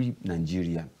every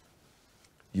Nigerian.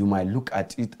 You might look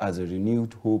at it as a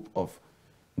renewed hope of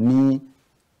me.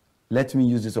 Let me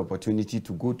use this opportunity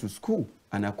to go to school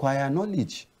and acquire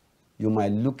knowledge. You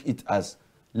might look it as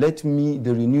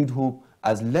the renewed hope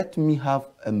as let me have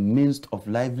a means of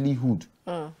livelihood.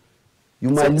 So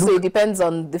it depends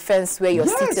on the fence where you're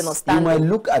sitting or standing. You might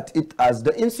look at it as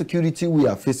the insecurity we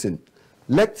are facing.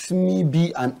 Let me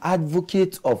be an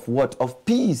advocate of what? Of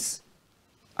peace.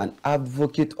 An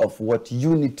advocate of what?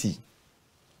 Unity.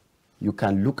 You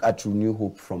can look at Renew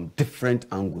Hope from different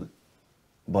angles.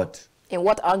 But in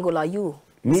what angle are you?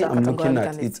 Me, I'm looking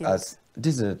at it as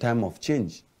this is a time of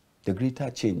change, the greater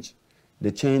change.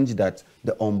 The change that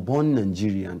the unborn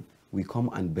Nigerian will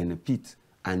come and benefit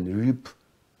and reap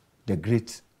the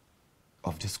great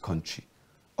of this country.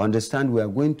 Understand, we are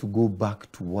going to go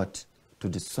back to what? To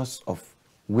the source of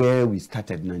where we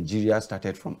started. Nigeria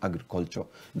started from agriculture.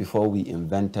 Before we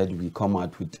come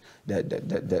out with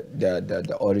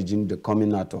the origin, the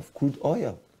coming out of crude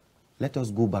oil. Let us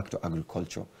go back to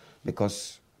agriculture,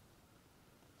 because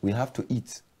we have to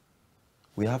eat.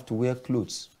 We have to wear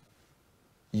clothes.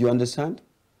 You understand?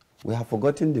 We have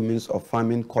forgotten the means of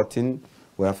farming cotton.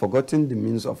 We have forgotten the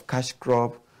means of cash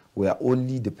crop. We are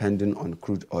only dependent on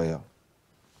crude oil.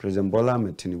 President Bola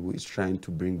Ahmed Tinubu is trying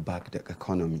to bring back the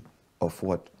economy of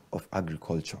what? Of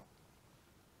agriculture.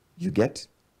 You get?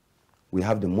 We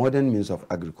have the modern means of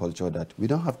agriculture that we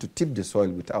don't have to tip the soil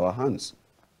with our hands.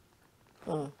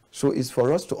 So it's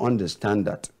for us to understand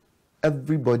that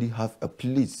everybody have a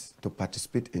place to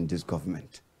participate in this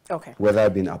government. Okay. Whether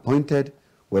being appointed,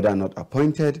 whether not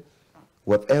appointed,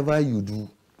 whatever you do,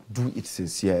 do it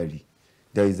sincerely.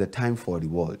 there is a time for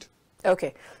reward.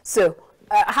 Okay, so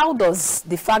how does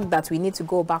the fact that we need to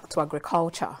go back to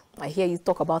agriculture, I hear you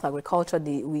talk about agriculture,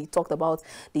 we talked about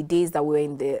the days that we were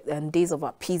in the days of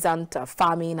peasant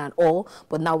farming and all,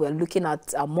 but now we're looking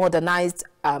at modernized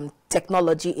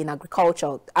technology in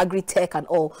agriculture, agri-tech and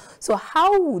all. So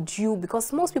how would you,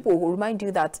 because most people will remind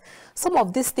you that some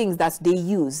of these things that they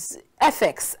use,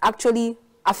 FX, actually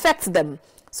affect them.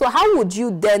 So how would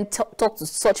you then talk to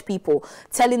such people,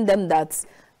 telling them that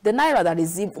the naira that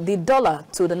is, the dollar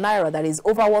to the naira that is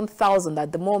over 1,000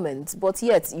 at the moment, but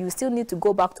yet you still need to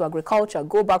go back to agriculture,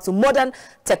 go back to modern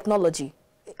technology?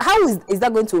 How is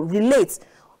that going to relate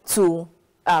to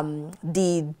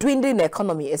the dwindling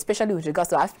economy, especially with regards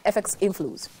to FX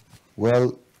inflows?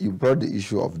 Well, you brought the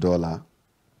issue of dollar.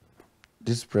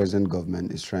 This present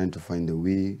government is trying to find a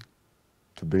way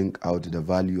to bring out the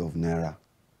value of naira.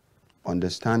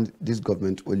 Understand, this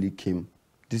government only came,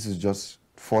 this is just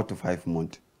 4 to 5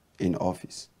 months in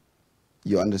office.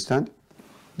 You understand?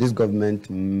 This government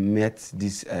met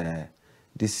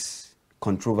this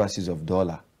controversies of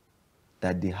dollar,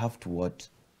 that they have to what?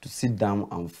 To sit down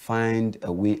and find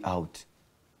a way out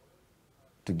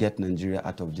to get Nigeria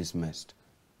out of this mess.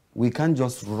 We can't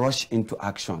just rush into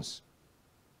actions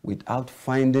without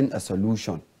finding a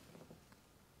solution.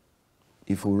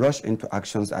 If we rush into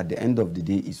actions, at the end of the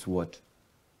day is what?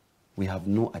 We have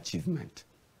no achievement.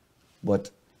 But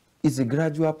it's a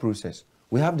gradual process.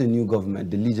 We have the new government,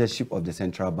 the leadership of the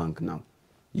central bank now.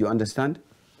 You understand?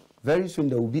 Very soon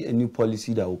there will be a new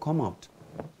policy that will come out.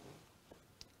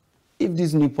 If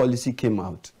this new policy came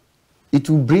out, it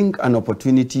will bring an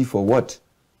opportunity for what?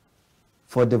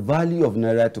 For the value of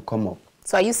naira to come up.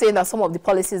 So are you saying that some of the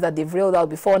policies that they've rolled out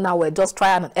before now were just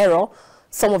trial and error?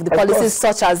 Some of the policies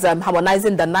such as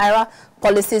harmonizing the naira,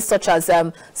 policies such as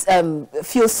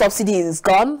fuel subsidy is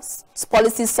gone,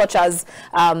 policies such as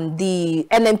the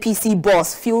NNPC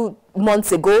boss few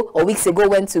months ago or weeks ago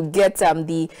went to get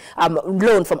the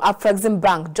loan from Afrexim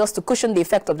Bank just to cushion the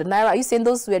effect of the naira. Are you saying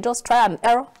those were just trial and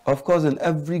error? Of course, in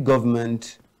every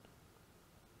government,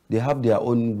 they have their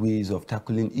own ways of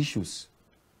tackling issues.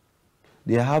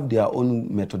 They have their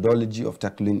own methodology of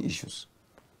tackling issues.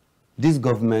 This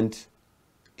government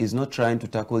is not trying to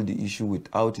tackle the issue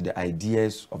without the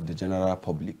ideas of the general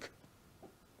public.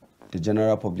 The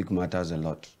general public matters a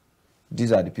lot.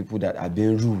 These are the people that are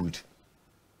being ruled,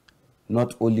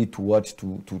 not only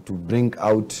to bring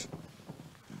out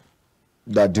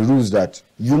that the rules that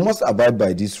you must abide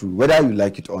by this rule, whether you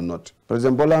like it or not.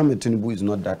 President Bola Ahmed Tinubu is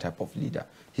not that type of leader.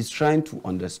 He's trying to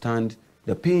understand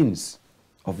the pains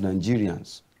of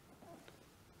Nigerians.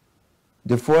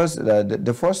 The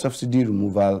first subsidy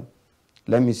removal,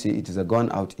 let me say it is a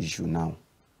gone out issue now.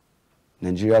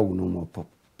 Nigeria will no more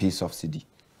pay subsidy.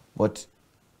 But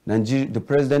the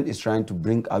president is trying to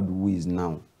bring out ways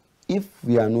now. If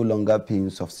we are no longer paying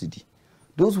subsidy,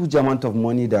 those huge amount of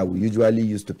money that we usually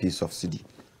use to pay subsidy,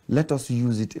 let us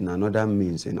use it in another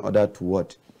means in order to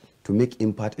what? To make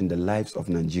impact in the lives of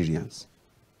Nigerians.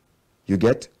 You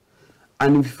get?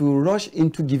 And if we rush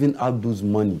into giving out those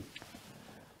money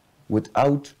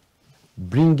without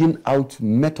bringing out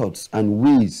methods and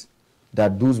ways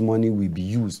that those money will be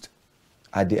used,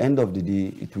 at the end of the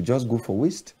day, it will just go for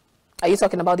waste. Are you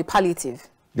talking about the palliative?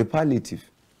 The palliative.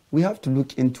 We have to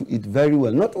look into it very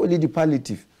well. Not only the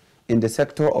palliative, in the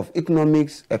sector of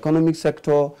economics, economic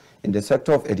sector, in the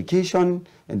sector of education,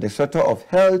 in the sector of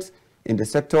health, in the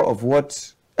sector of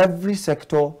what? Every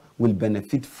sector will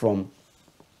benefit from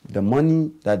the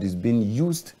money that is being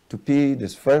used to pay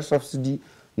this first subsidy.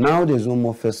 Now there's no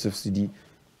more first subsidy.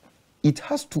 It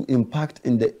has to impact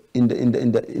in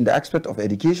the aspect of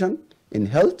education, in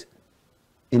health,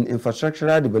 in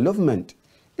infrastructural development.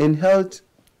 In health,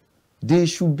 there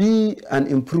should be an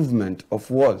improvement of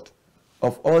what?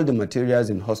 Of all the materials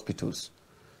in hospitals.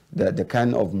 The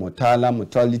kind of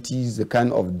mortalities, the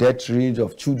kind of death rate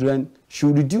of children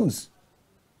should reduce.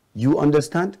 You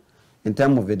understand? In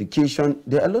terms of education,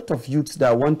 there are a lot of youths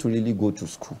that want to really go to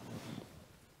school.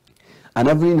 And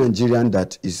every Nigerian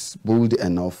that is bold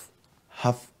enough,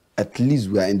 at least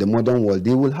we are in the modern world,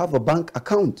 they will have a bank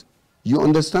account. You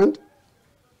understand?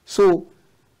 So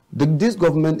this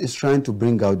government is trying to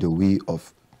bring out the way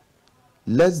of,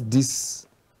 let this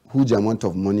huge amount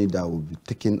of money that will be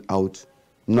taken out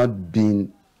not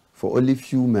being for only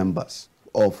few members,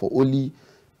 or for only,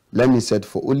 let me say,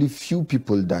 for only few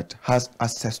people that has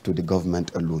access to the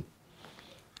government alone.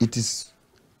 It is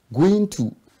going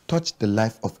to touch the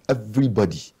life of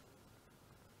everybody.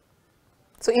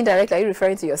 So indirectly, are you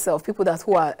referring to yourself, people that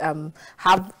who are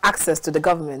have access to the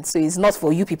government? So it's not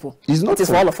for you people. It's not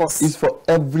for all of us. It's for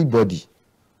everybody.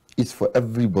 It's for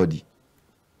everybody.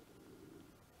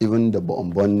 even the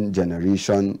unborn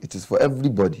generation. It is for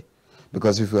everybody.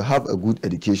 Because if you have a good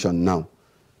education now,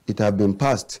 it has been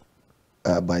passed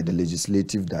by the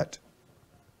legislative that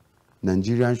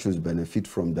Nigerians should benefit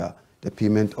from the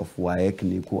payment of WAEC,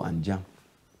 NECO, and JAM.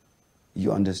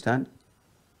 You understand?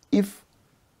 If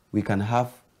we can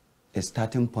have a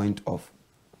starting point of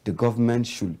the government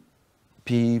should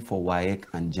pay for WAEC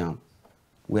and JAM,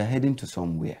 we are heading to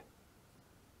somewhere.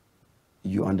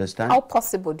 You understand? How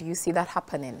possible do you see that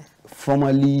happening?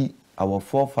 Formerly, our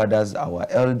forefathers, our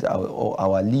elders,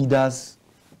 our leaders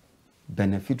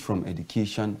benefit from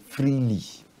education freely,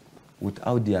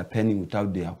 without their penny,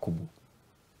 without their kobo.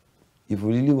 If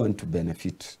we really want to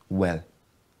benefit well,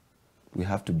 we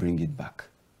have to bring it back.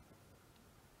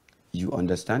 You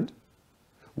understand?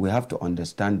 We have to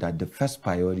understand that the first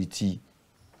priority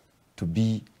to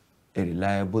be a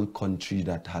reliable country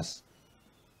that has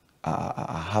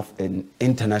have an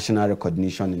international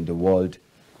recognition in the world,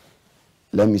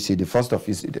 let me say the first of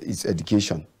it is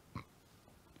education.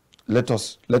 Let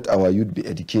our youth be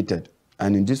educated.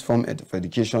 And in this form of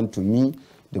education, to me,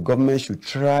 the government should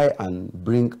try and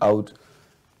bring out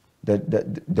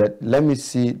that let me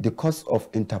say, the course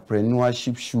of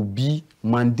entrepreneurship should be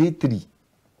mandatory.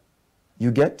 You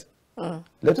get?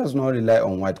 Let us not rely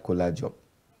on white-collar job.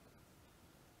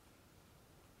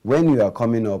 When you are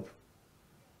coming up,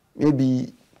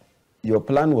 maybe your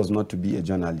plan was not to be a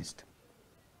journalist.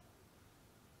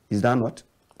 Is that not?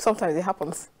 Sometimes it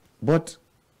happens. But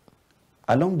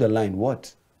along the line,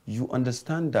 what? You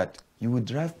understand that you will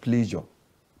derive pleasure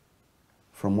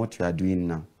from what you are doing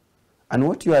now. And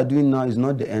what you are doing now is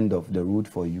not the end of the road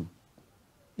for you.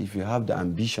 If you have the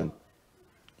ambition,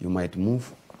 you might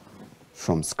move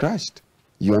from scratch.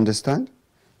 You understand?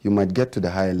 You might get to the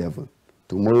higher level.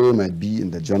 Tomorrow you might be in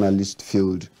the journalist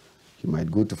field. You might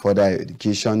go to further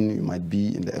education. You might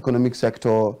be in the economic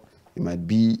sector. You might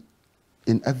be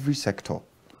in every sector.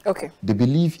 Okay. The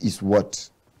belief is what?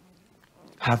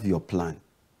 Have your plan.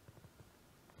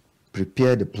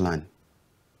 Prepare the plan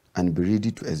and be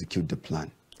ready to execute the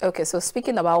plan. Okay, so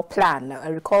speaking about plan, I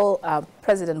recall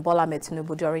President Bola Ahmed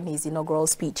Tinubu during his inaugural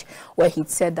speech where he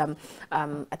said, I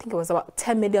think it was about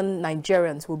 10 million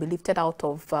Nigerians will be lifted out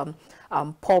of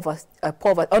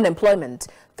unemployment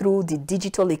through the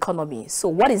digital economy. So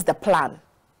what is the plan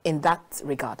in that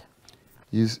regard?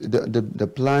 Yes,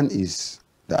 the plan is,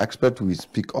 the expert will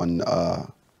speak on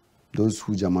those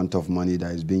huge amount of money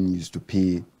that is being used to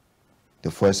pay the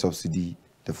fuel subsidy.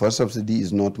 The fuel subsidy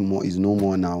is no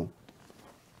more now.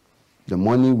 The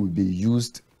money will be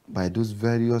used by those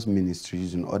various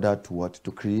ministries in order to what?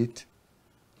 To create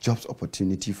jobs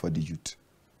opportunity for the youth.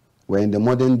 We're in the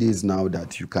modern days now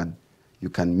that you can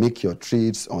make your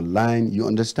trades online. You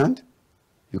understand?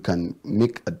 You can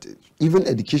make even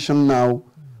education now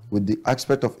with the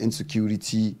aspect of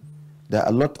insecurity. There are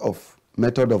a lot of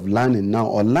method of learning now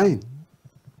online.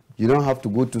 You don't have to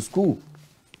go to school.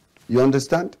 You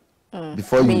understand?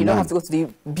 Before you don't have to go to the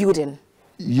building.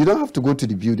 You don't have to go to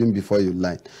the building before you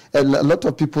learn. A lot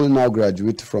of people now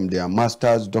graduate from their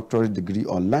master's, doctorate degree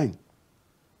online.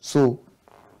 So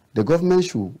the government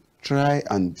should try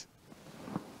and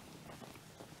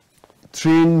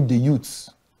train the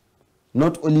youths,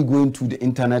 not only going to the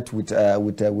internet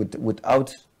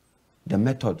without the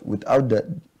method, without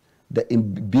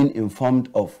being informed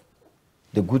of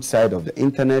the good side of the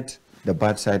internet, the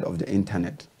bad side of the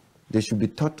internet. They should be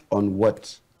taught on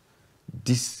what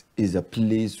this is a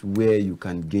place where you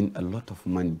can gain a lot of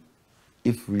money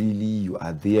if really you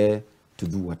are there to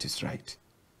do what is right.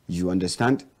 You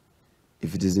understand?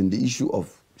 If it is in the issue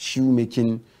of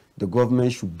shoemaking, the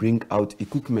government should bring out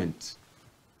equipment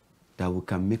that we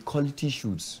can make quality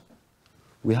shoes.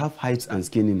 We have heights and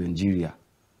skin in Nigeria.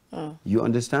 You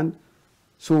understand?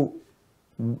 So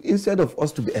instead of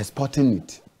us to be exporting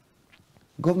it,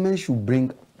 government should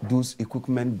bring those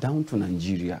equipment down to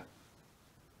Nigeria.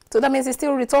 So that means it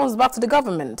still returns back to the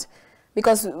government,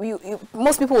 because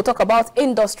most people will talk about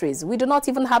industries. We do not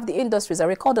even have the industries. I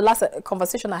recall the last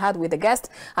conversation I had with a guest,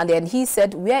 and then he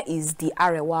said, where is the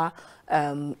Arewa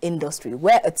industry?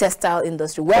 Where a textile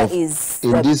industry? Where is...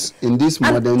 In this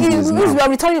modern days now, we are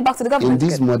returning back to the government. In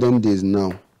these modern days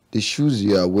now, the shoes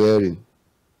you are wearing,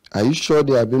 are you sure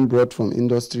they have been brought from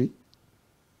industry?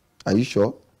 Are you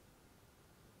sure?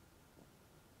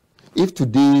 If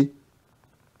today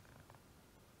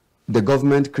the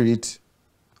government creates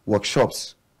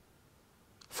workshops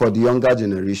for the younger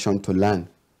generation to learn,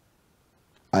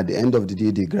 at the end of the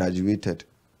day they graduated,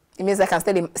 it means I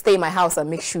can stay in my house and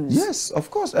make shoes. Yes, of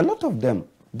course. A lot of them,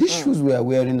 these shoes we are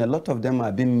wearing, a lot of them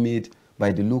are being made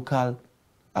by the local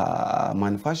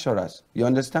manufacturers. You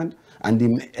understand? And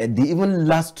they even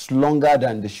last longer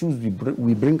than the shoes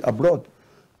we bring abroad.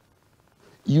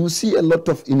 You see a lot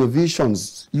of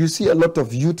innovations. You see a lot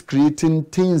of youth creating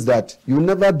things that you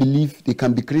never believe they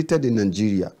can be created in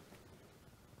Nigeria.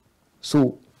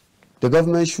 So the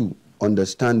government should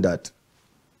understand that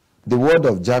the word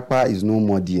of Japa is no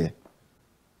more dear.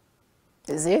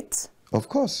 Is it? Of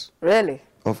course. Really?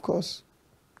 Of course.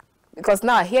 Because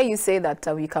now I hear you say that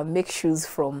you can make shoes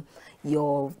from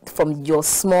your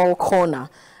small corner,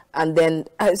 and then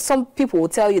some people will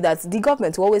tell you that the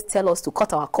government will always tell us to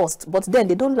cut our cost, but then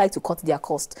they don't like to cut their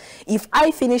cost. If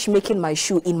I finish making my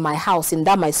shoe in my house, in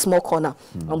that my small corner,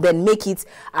 and then make it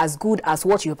as good as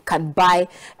what you can buy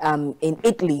in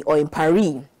Italy or in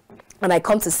Paris, and I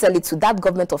come to sell it to that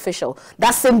government official,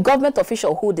 that same government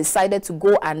official who decided to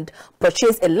go and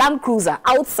purchase a Land Cruiser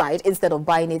outside instead of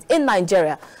buying it in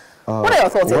Nigeria. What are your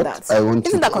thoughts on that?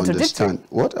 Isn't that contradictory?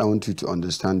 What I want you to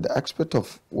understand, the aspect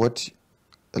of what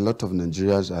a lot of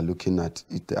Nigerians are looking at,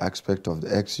 is the aspect of the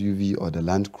XUV or the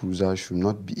Land Cruiser should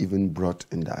not be even brought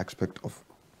in the aspect of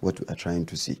what we are trying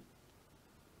to see.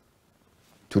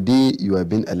 Today, you are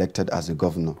being elected as a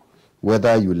governor.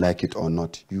 Whether you like it or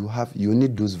not, you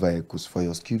need those vehicles for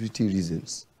your security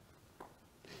reasons.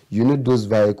 You need those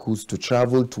vehicles to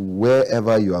travel to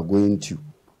wherever you are going to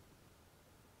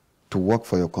work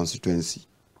for your constituency.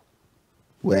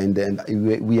 We are in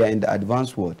the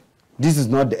advanced world. This is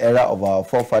not the era of our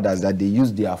forefathers that they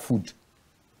use their food.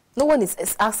 No one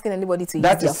is asking anybody to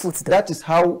use their food. That is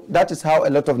how a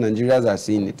lot of Nigerians are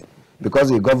seeing it. Because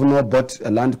a governor bought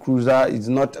a Land Cruiser is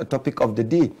not a topic of the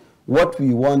day. What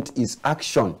we want is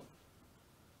action.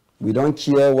 We don't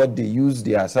care what they use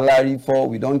their salary for.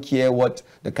 We don't care what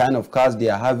the kind of cars they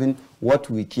are having. What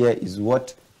we care is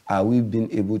what are we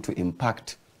being able to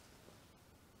impact.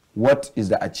 What is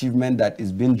the achievement that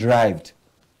is being derived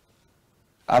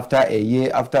after a year,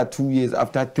 after 2 years,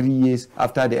 after 3 years,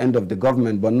 after the end of the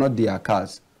government, but not their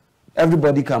cars.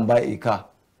 Everybody can buy a car.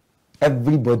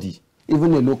 Everybody.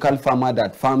 Even a local farmer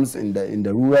that farms in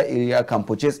the rural area can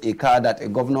purchase a car that a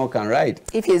governor can ride.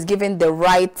 If he is given the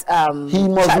right he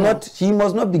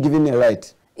must not be given a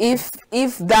right.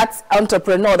 If that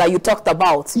entrepreneur that you talked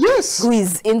about, yes, who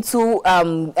is into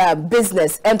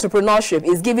business, entrepreneurship,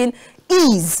 is given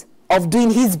ease of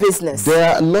doing his business.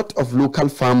 There are a lot of local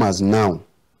farmers now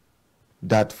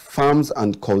that farms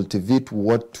and cultivate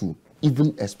what to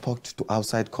even export to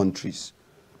outside countries.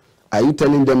 Are you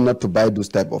telling them not to buy those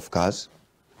type of cars?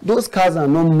 Those cars are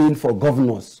not made for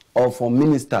governors or for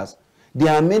ministers. They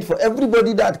are made for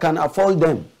everybody that can afford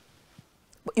them.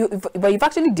 But you've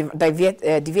actually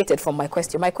deviated from my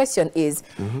question. My question is,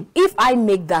 if I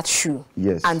make that shoe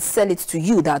and sell it to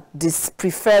you that this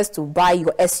prefers to buy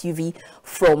your SUV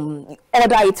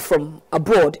order it from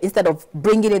abroad instead of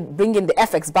bringing the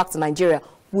FX back to Nigeria,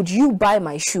 would you buy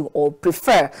my shoe or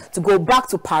prefer to go back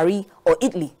to Paris or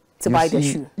Italy to buy the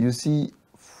shoe? You see,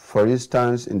 for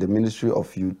instance, in the Ministry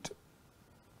of Youth,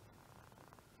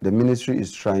 the ministry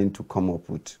is trying to come up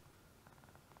with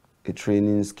a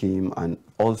training scheme and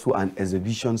also an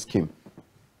exhibition scheme.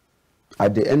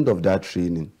 At the end of that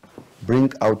training,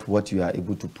 bring out what you are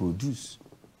able to produce.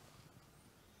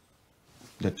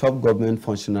 The top government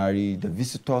functionary, the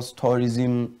visitors,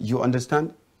 tourism, you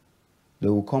understand? They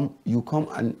will come, you come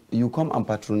and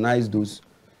patronize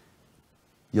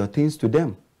your things to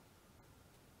them.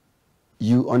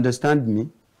 You understand me?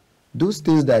 Those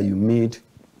things that you made,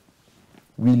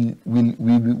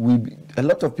 a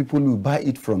lot of people will buy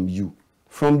it from you.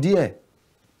 From there,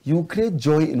 you create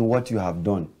joy in what you have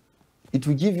done. It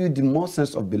will give you the more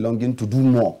sense of belonging to do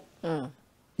more.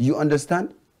 You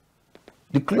understand?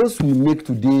 The clothes we make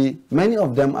today, many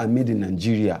of them are made in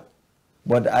Nigeria.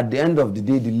 But at the end of the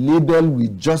day, the label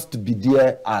will just be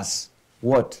there as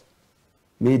what?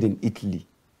 Made in Italy.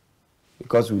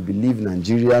 Because we believe,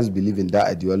 Nigerians believe in that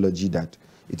ideology that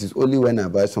it is only when I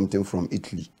buy something from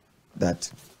Italy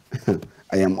that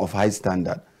I am of high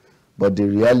standard. But the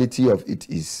reality of it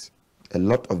is a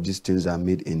lot of these things are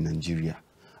made in Nigeria.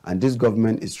 And this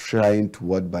government is trying to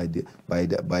work by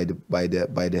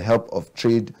the help of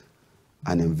trade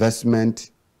and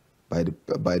investment, by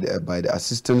the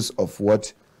assistance of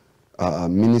what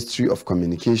Ministry of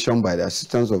Communication, by the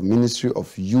assistance of Ministry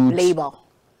of Youth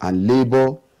and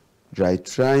Labor, they are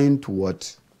trying to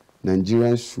what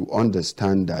Nigerians should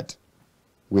understand that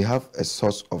we have a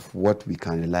source of what we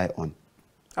can rely on.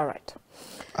 All right.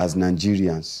 As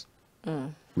Nigerians,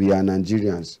 we are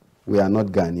Nigerians. We are not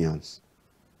Ghanaians.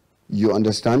 You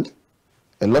understand?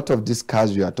 A lot of these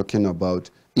cars we are talking about,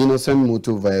 innocent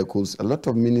motor vehicles, a lot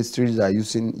of ministries are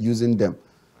using them.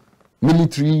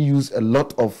 Military use a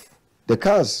lot of the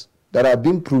cars that are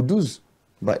being produced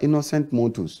by innocent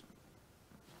motors.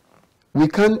 We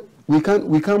can't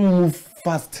move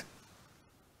fast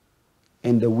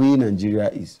in the way Nigeria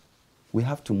is. We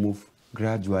have to move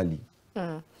gradually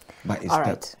by a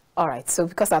step. All right. So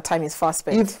because our time is fast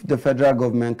spent. If the federal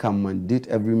government can mandate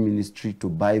every ministry to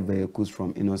buy vehicles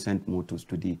from innocent motors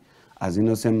today, as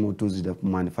innocent motors is the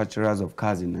manufacturers of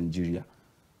cars in Nigeria,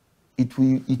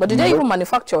 but do they even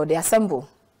manufacture? They assemble?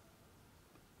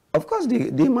 Of course,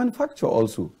 they manufacture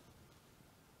also.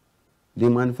 They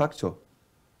manufacture.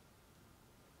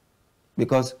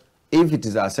 Because if it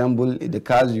is assembled, the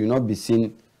cars will not be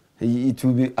seen. It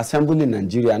will be assembled in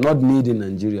Nigeria, not made in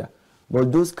Nigeria.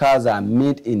 But those cars are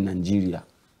made in Nigeria.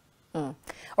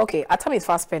 Okay, our time is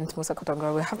fast spent, Musa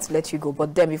Kotangora. We have to let you go.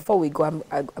 But then before we go,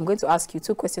 I'm going to ask you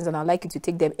 2 questions, and I'd like you to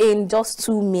take them in just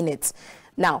 2 minutes.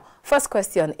 Now, first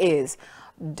question is,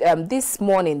 this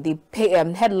morning, the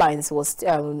headlines was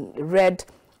read,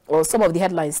 or some of the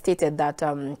headlines stated that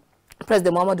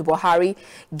President Muhammadu Buhari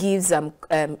gives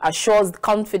assures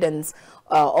confidence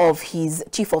of his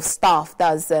chief of staff,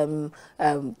 that's President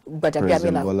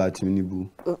Bola Tinubu.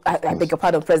 I beg your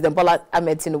pardon, President Bola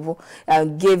Ahmed Tinubu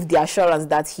gave the assurance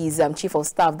that his chief of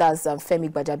staff, that's Femi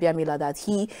Gbajabiamila, that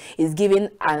he is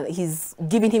he's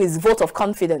giving him his vote of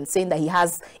confidence, saying that he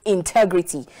has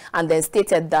integrity, and then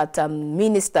stated that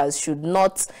ministers should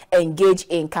not engage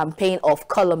in campaign of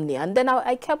calumny. And then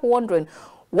I kept wondering,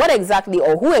 what exactly,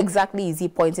 or who exactly is he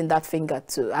pointing that finger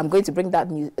to? I'm going to bring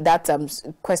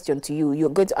that question to you. You're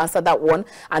going to answer that one.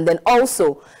 And then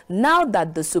also, now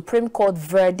that the Supreme Court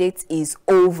verdict is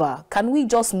over, can we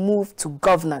just move to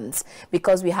governance?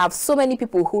 Because we have so many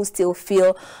people who still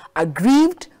feel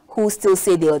aggrieved, who still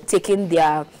say they are taking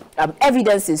their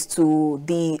evidences to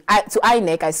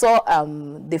INEC. I saw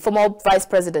the former Vice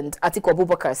President Atiku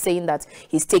Abubakar saying that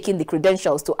he's taking the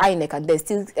credentials to INEC, and they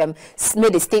still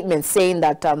made a statement saying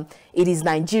that it is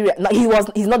Nigeria. No,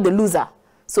 he's not the loser.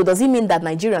 So does it mean that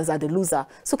Nigerians are the loser?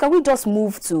 So can we just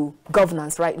move to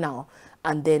governance right now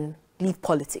and then leave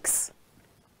politics?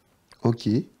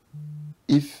 Okay.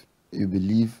 If you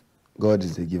believe God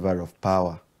is the giver of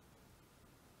power,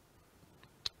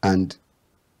 and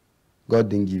God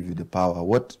didn't give you the power,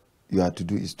 what you have to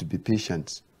do is to be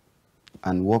patient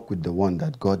and work with the one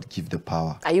that God give the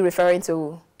power. Are you referring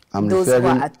to those who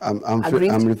are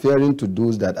aggrieved? I'm referring to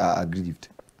those that are aggrieved.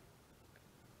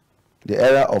 The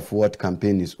era of what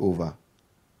campaign is over.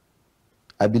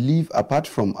 I believe apart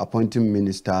from appointing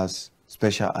ministers,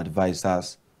 special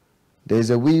advisors, there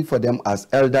is a way for them as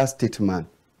elder statesmen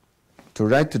to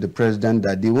write to the president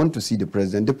that they want to see the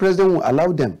president. The president will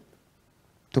allow them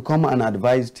to come and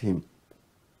advise him.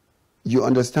 You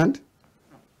understand?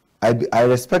 I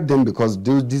respect them because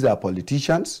these are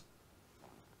politicians.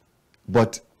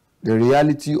 But the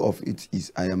reality of it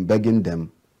is, I am begging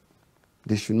them,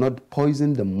 they should not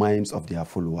poison the minds of their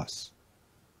followers.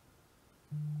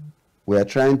 We are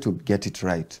trying to get it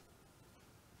right.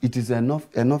 It is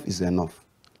enough. Enough is enough.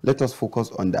 Let us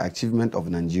focus on the achievement of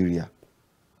Nigeria,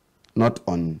 not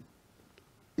on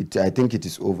it. I think it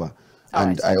is over.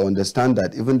 And I understand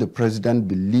that even the president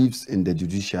believes in the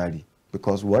judiciary,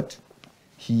 because what?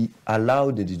 He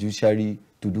allowed the judiciary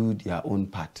to do their own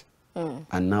part.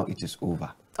 And now it is over.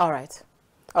 All right,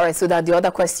 so that the other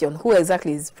question, who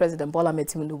exactly is President Bola Ahmed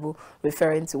Tinubu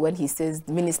referring to when he says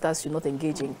the ministers should not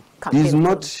engage in campaign?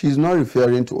 He's not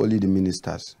referring to only the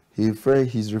ministers.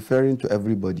 He's referring to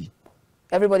everybody.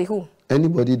 Everybody who?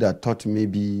 Anybody that thought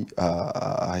maybe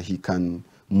he can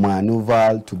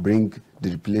maneuver to bring the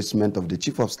replacement of the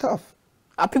chief of staff.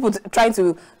 Are people trying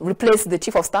to replace the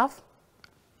chief of staff?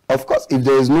 Of course, if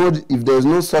there is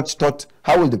no such thought,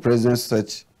 how will the president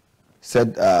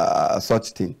said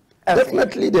such thing? Okay.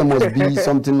 Definitely, there must be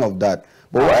something of that.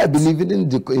 But what I believe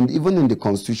even in the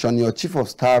constitution, your chief of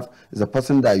staff is a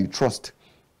person that you trust,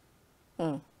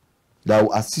 that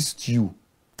will assist you.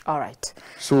 All right.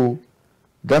 So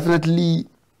definitely,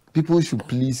 people should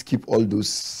please keep all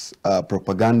those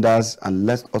propagandas and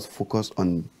let us focus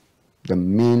on the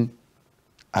main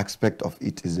aspect of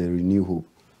it is the renewed hope.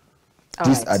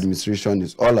 This administration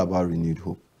is all about renewed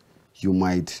hope. You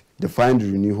might define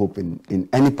the renewed hope in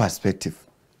any perspective,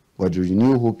 but the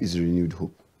renewed hope is renewed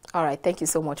hope. All right. Thank you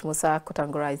so much, Musa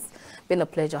Kotangora. It's been a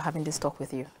pleasure having this talk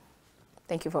with you.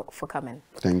 Thank you for coming.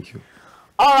 Thank you.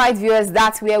 All right, viewers,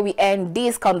 that's where we end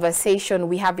this conversation.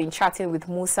 We have been chatting with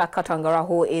Musa Kotangora,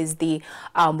 who is the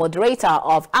moderator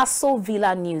of ASO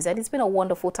Villa News. And it's been a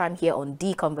wonderful time here on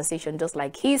The Conversation. Just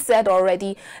like he said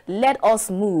already, let us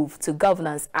move to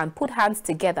governance and put hands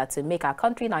together to make our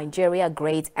country, Nigeria,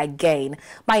 great again.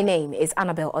 My name is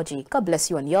Annabelle Oji. God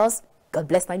bless you and yours. God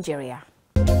bless Nigeria.